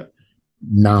you got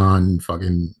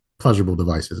non-fucking pleasurable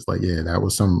devices. Like that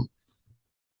was some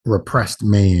repressed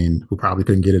man who probably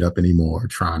couldn't get it up anymore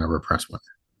trying to repress women.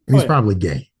 And he's probably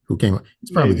gay. He's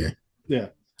probably gay. Yeah.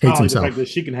 Hates himself. The fact that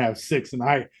she can have 6 and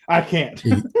I can't.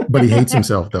 But he hates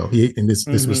himself though.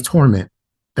 This was torment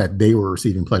that they were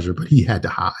receiving pleasure, but he had to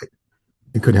hide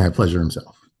and couldn't have pleasure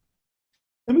himself.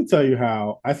 Let me tell you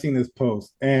how I seen this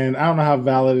post, and I don't know how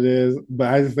valid it is,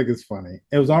 but I just think it's funny.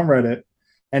 It was on Reddit,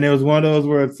 and it was one of those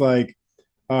where it's like,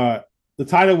 the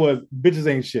title was "Bitches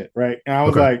Ain't Shit," right? And I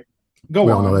was like, "Go on."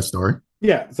 We all know that story.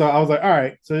 Yeah. So I was like, "All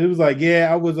right." So it was like, "Yeah,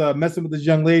 I was messing with this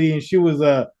young lady, and she was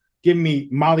giving me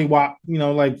mollywop,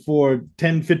 like for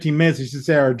 10, 15 minutes. And she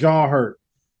said her jaw hurt.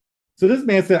 So this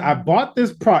man said, I bought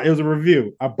this product. It was a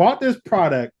review. I bought this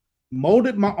product,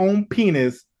 molded my own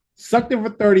penis, sucked it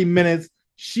for 30 minutes.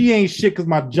 She ain't shit because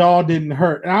my jaw didn't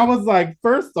hurt. And I was like,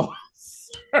 first off,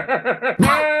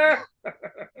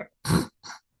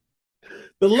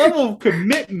 the level of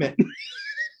commitment.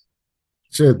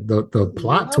 Shit, the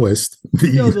plot twist.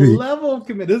 The level of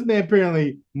commitment. This man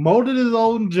apparently molded his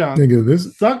own junk,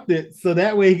 sucked it, so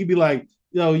that way he could be like,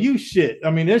 yo, you shit.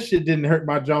 I mean, that shit didn't hurt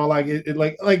my jaw like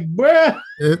bruh.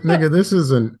 Nigga, this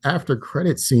is an after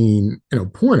credit scene in a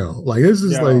porno. Like this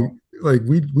is like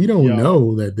we don't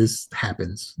know that this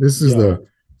happens. This is the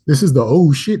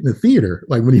oh shit in the theater.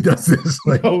 Like when he does this.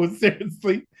 Like no,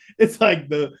 seriously. It's like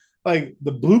the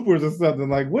bloopers or something.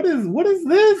 Like, what is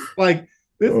this? Like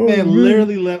this man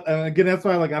literally left, and again, that's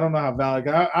why I don't know how valid.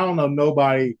 I don't know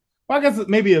nobody. Well, I guess it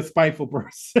maybe a spiteful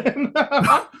person,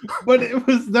 but it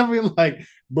was definitely like,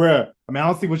 bruh. I mean, I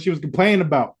don't see what she was complaining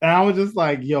about, and I was just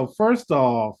like, yo. First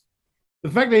off,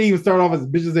 the fact that he even started off as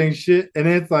bitches ain't shit, and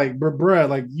then it's like, bruh,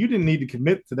 like you didn't need to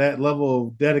commit to that level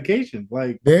of dedication.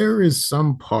 Like there is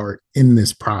some part in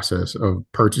this process of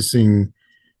purchasing,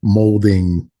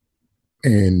 molding,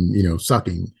 and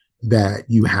sucking that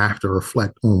you have to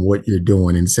reflect on what you're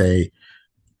doing and say,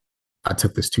 I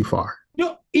took this too far.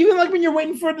 Even like when you're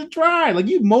waiting for it to dry, like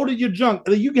you molded your junk,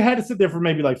 like you had to sit there for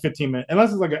maybe like 15 minutes,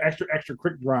 unless it's like an extra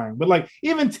quick drying. But like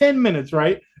even 10 minutes,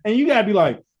 right? And you gotta be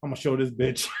like, I'm gonna show this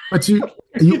bitch. But you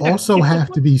also have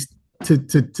to be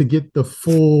to get the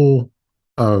full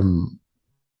I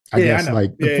guess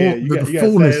like the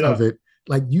fullness of it.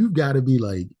 Like you've got to be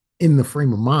like in the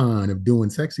frame of mind of doing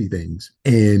sexy things,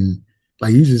 and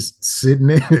like you just sitting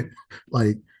there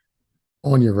like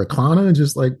on your recliner,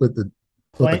 just like with the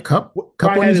cup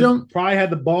on his junk. Probably had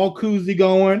the ball koozie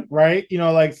going, right? You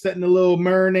know, like setting a little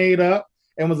marinade up,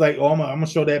 and was like, "Oh, I'm gonna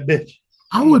show that bitch."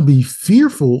 I would be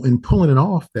fearful in pulling it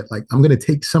off. That like I'm gonna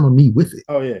take some of me with it.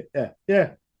 Oh yeah.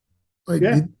 Like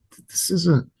this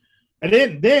isn't.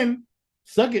 And then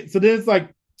suck it. So then it's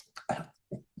like,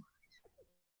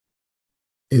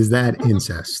 is that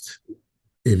incest?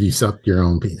 If you suck your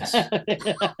own penis.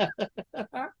 It's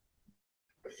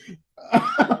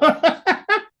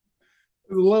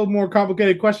a little more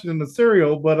complicated question than the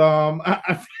cereal, but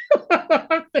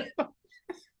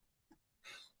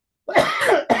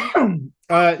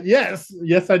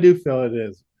yes, I do feel it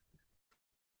is.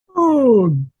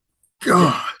 Oh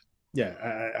God. Yeah,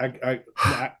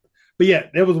 but yeah,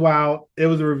 it was wild. It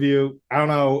was a review. I don't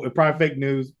know, it's probably fake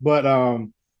news, but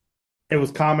it was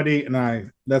comedy,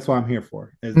 and that's what I'm here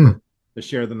for, is to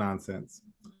share the nonsense.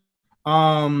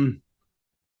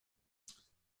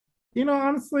 You know,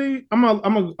 honestly,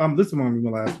 this is gonna be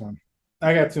my last one.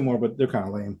 I got two more, but they're kind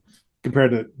of lame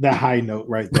compared to that high note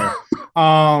right there.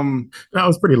 That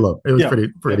was pretty low. It was pretty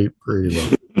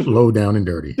low. Low down and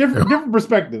dirty. Different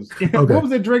perspectives. Okay. What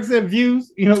was it? Drake said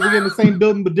views. You know, we're in the same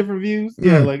building but different views.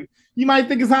 Yeah, like you might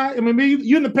think it's high. I mean, maybe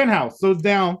you're in the penthouse, so it's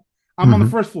down. I'm on the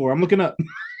first floor. I'm looking up.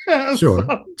 Sure.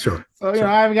 So you know,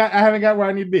 I haven't got where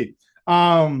I need to be.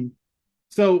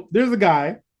 So there's a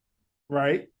guy,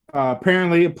 right?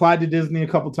 Apparently applied to Disney a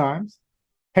couple times.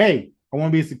 Hey, I want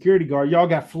to be a security guard. Y'all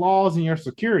got flaws in your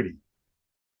security.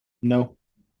 No,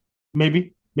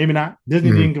 maybe not.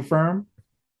 Disney didn't confirm.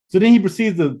 So then he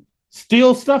proceeds to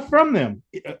steal stuff from them.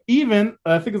 Even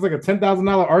I think it's like a $10,000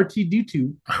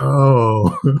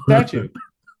 R2D2 statue.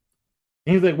 And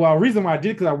he's like, well, the reason why I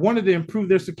did because I wanted to improve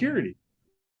their security.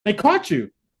 They caught you.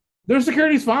 Their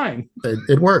security's fine.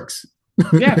 It works.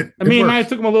 Yeah, I mean, it might have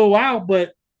took them a little while,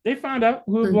 but they found out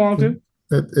who it belonged to.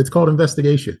 It's called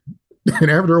investigation.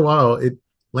 And after a while, it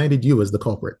landed you as the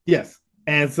culprit. Yes.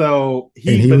 And so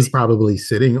he was probably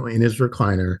sitting in his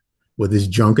recliner with his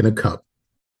junk in a cup,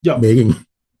 making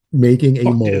a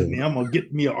mold. Disney, I'm gonna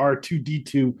get me a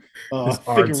R2D2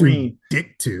 figurine.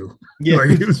 Dick 2. Yeah.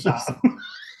 Like,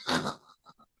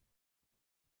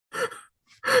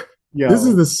 this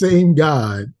is the same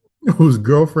guy whose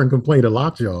girlfriend complained to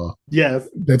Lockjaw. Yes.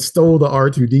 That stole the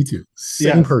R2D2.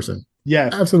 Same person.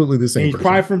 Yes. Absolutely the same. And he's person.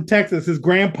 probably from Texas. His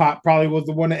grandpa probably was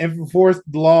the one that enforced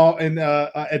the law in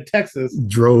Texas.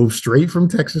 Drove straight from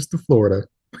Texas to Florida,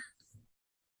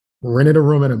 rented a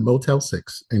room at a Motel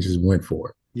 6, and just went for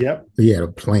it. Yep. He had a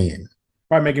plan.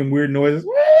 Probably making weird noises.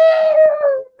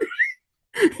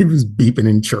 He was beeping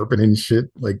and chirping and shit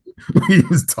like he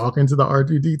was talking to the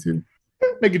R2D2.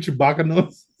 Making Chewbacca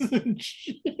noises and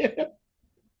shit.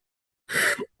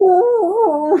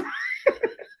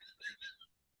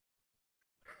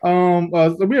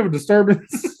 So we have a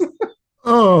disturbance.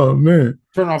 Oh man!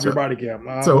 Turn off your body cam.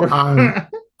 So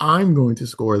I'm going to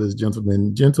score this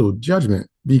gentleman gentle judgment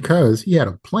because he had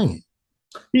a plan.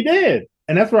 He did,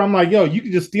 and that's where I'm like, yo, you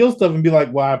can just steal stuff and be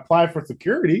like, well, I applied for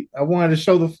security. I wanted to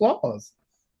show the flaws.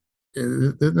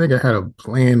 This nigga had a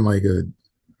plan like a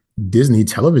Disney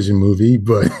television movie,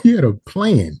 but he had a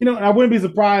plan. You know, I wouldn't be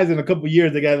surprised in a couple of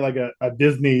years they got like a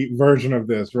Disney version of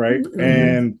this, right? Mm-hmm.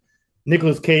 And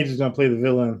Nicolas Cage is gonna play the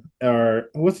villain, or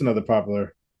what's another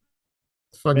popular?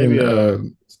 Fucking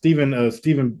maybe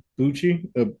Stephen Bucci,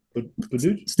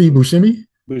 Steve Buscemi,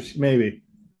 maybe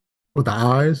with the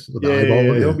eyes, with the eyeball.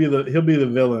 Yeah. He'll be the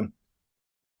villain.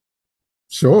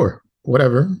 Sure,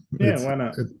 whatever. Yeah, why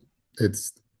not?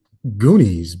 It's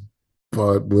Goonies,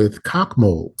 but with cock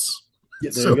molds.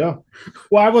 Yeah, there you go.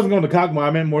 Well, I wasn't going to cock mold.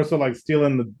 I meant more so like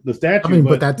stealing the statue. I mean,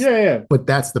 but that's But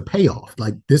that's the payoff.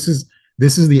 Like this is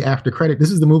the after credit.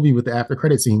 This is the movie with the after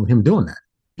credit scene with him doing that.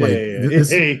 Like,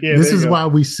 this is why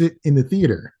we sit in the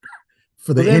theater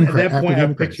for the end credit. At that point,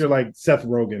 I picture like Seth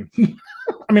Rogen.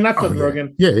 I mean, not Seth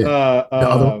Rogen. Yeah. The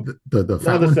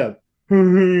other Seth.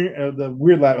 The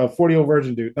weird 40-year-old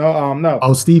virgin dude. No.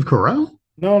 Oh, Steve Carell?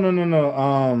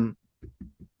 No.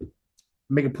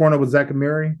 Making porno with Zach and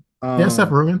Mary. Yeah, Seth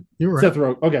Rogen. You're right. Seth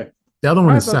Rogen. Okay. The other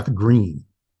one is Seth Green.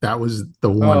 That was the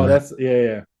one. Oh, that's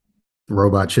yeah.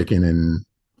 Robot Chicken and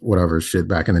whatever shit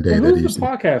back in the day. Well, who's the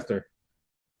podcaster?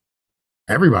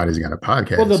 Everybody's got a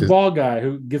podcast. Well, the bald guy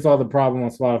who gets all the problem on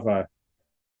Spotify,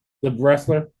 the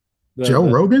wrestler, Joe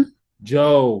Rogan.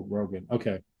 Joe Rogan.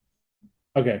 Okay.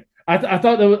 I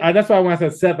thought that's why when I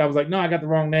said Seth, I was like, no, I got the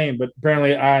wrong name, but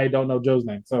apparently I don't know Joe's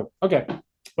name. So okay,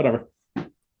 whatever.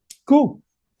 Cool.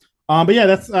 But yeah,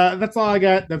 that's all I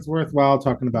got. That's worthwhile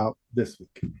talking about this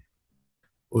week.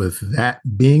 With that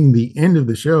being the end of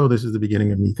the show, this is the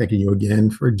beginning of me thanking you again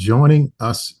for joining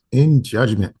us in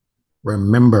judgment.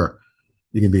 Remember,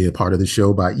 you can be a part of the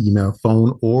show by email,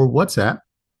 phone, or WhatsApp.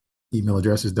 Email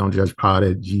address is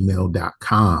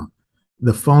don'tjudgepod@gmail.com.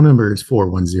 The phone number is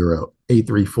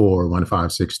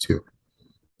 410-834-1562.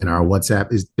 And our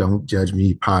WhatsApp is Don't Judge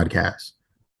Me Podcast.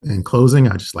 In closing,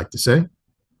 I just like to say,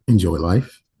 enjoy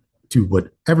life. Do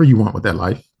whatever you want with that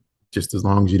life, just as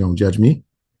long as you don't judge me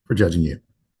for judging you.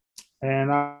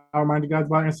 And I'll remind you guys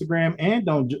about Instagram and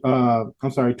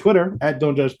Twitter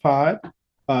 @Don'tJudgePod.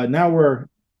 Now we're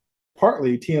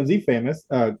partly TMZ famous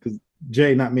because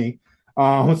Jay, not me.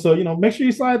 So make sure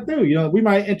you slide through. We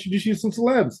might introduce you to some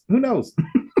celebs. Who knows?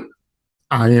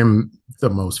 I am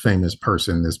the most famous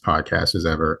person this podcast has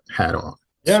ever had on.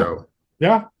 Yeah. So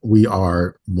yeah, we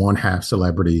are one half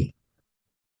celebrity,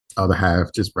 other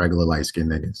half just regular light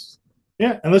skinned niggas.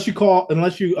 Yeah, unless you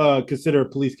consider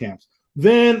police camps.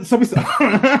 Then then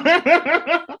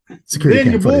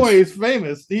your boy is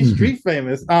famous. He's street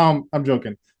famous. I'm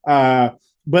joking.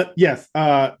 But yes,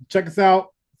 check us out.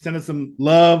 Send us some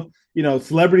love.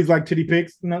 Celebrities like titty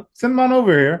pics. Send them on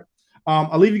over here.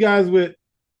 I'll leave you guys with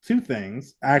two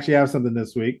things. I actually have something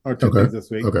this week, or two things this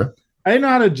week. Okay. I didn't know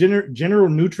how to general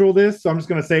neutral this, so I'm just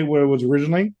gonna say what it was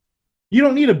originally. You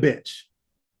don't need a bitch.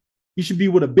 You should be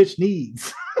what a bitch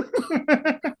needs.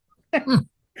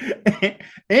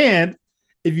 And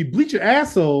if you bleach your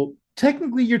asshole,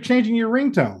 technically you're changing your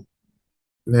ringtone.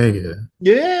 Nigga.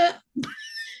 Yeah.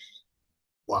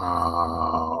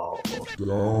 Wow.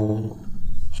 Don't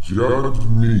judge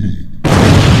me.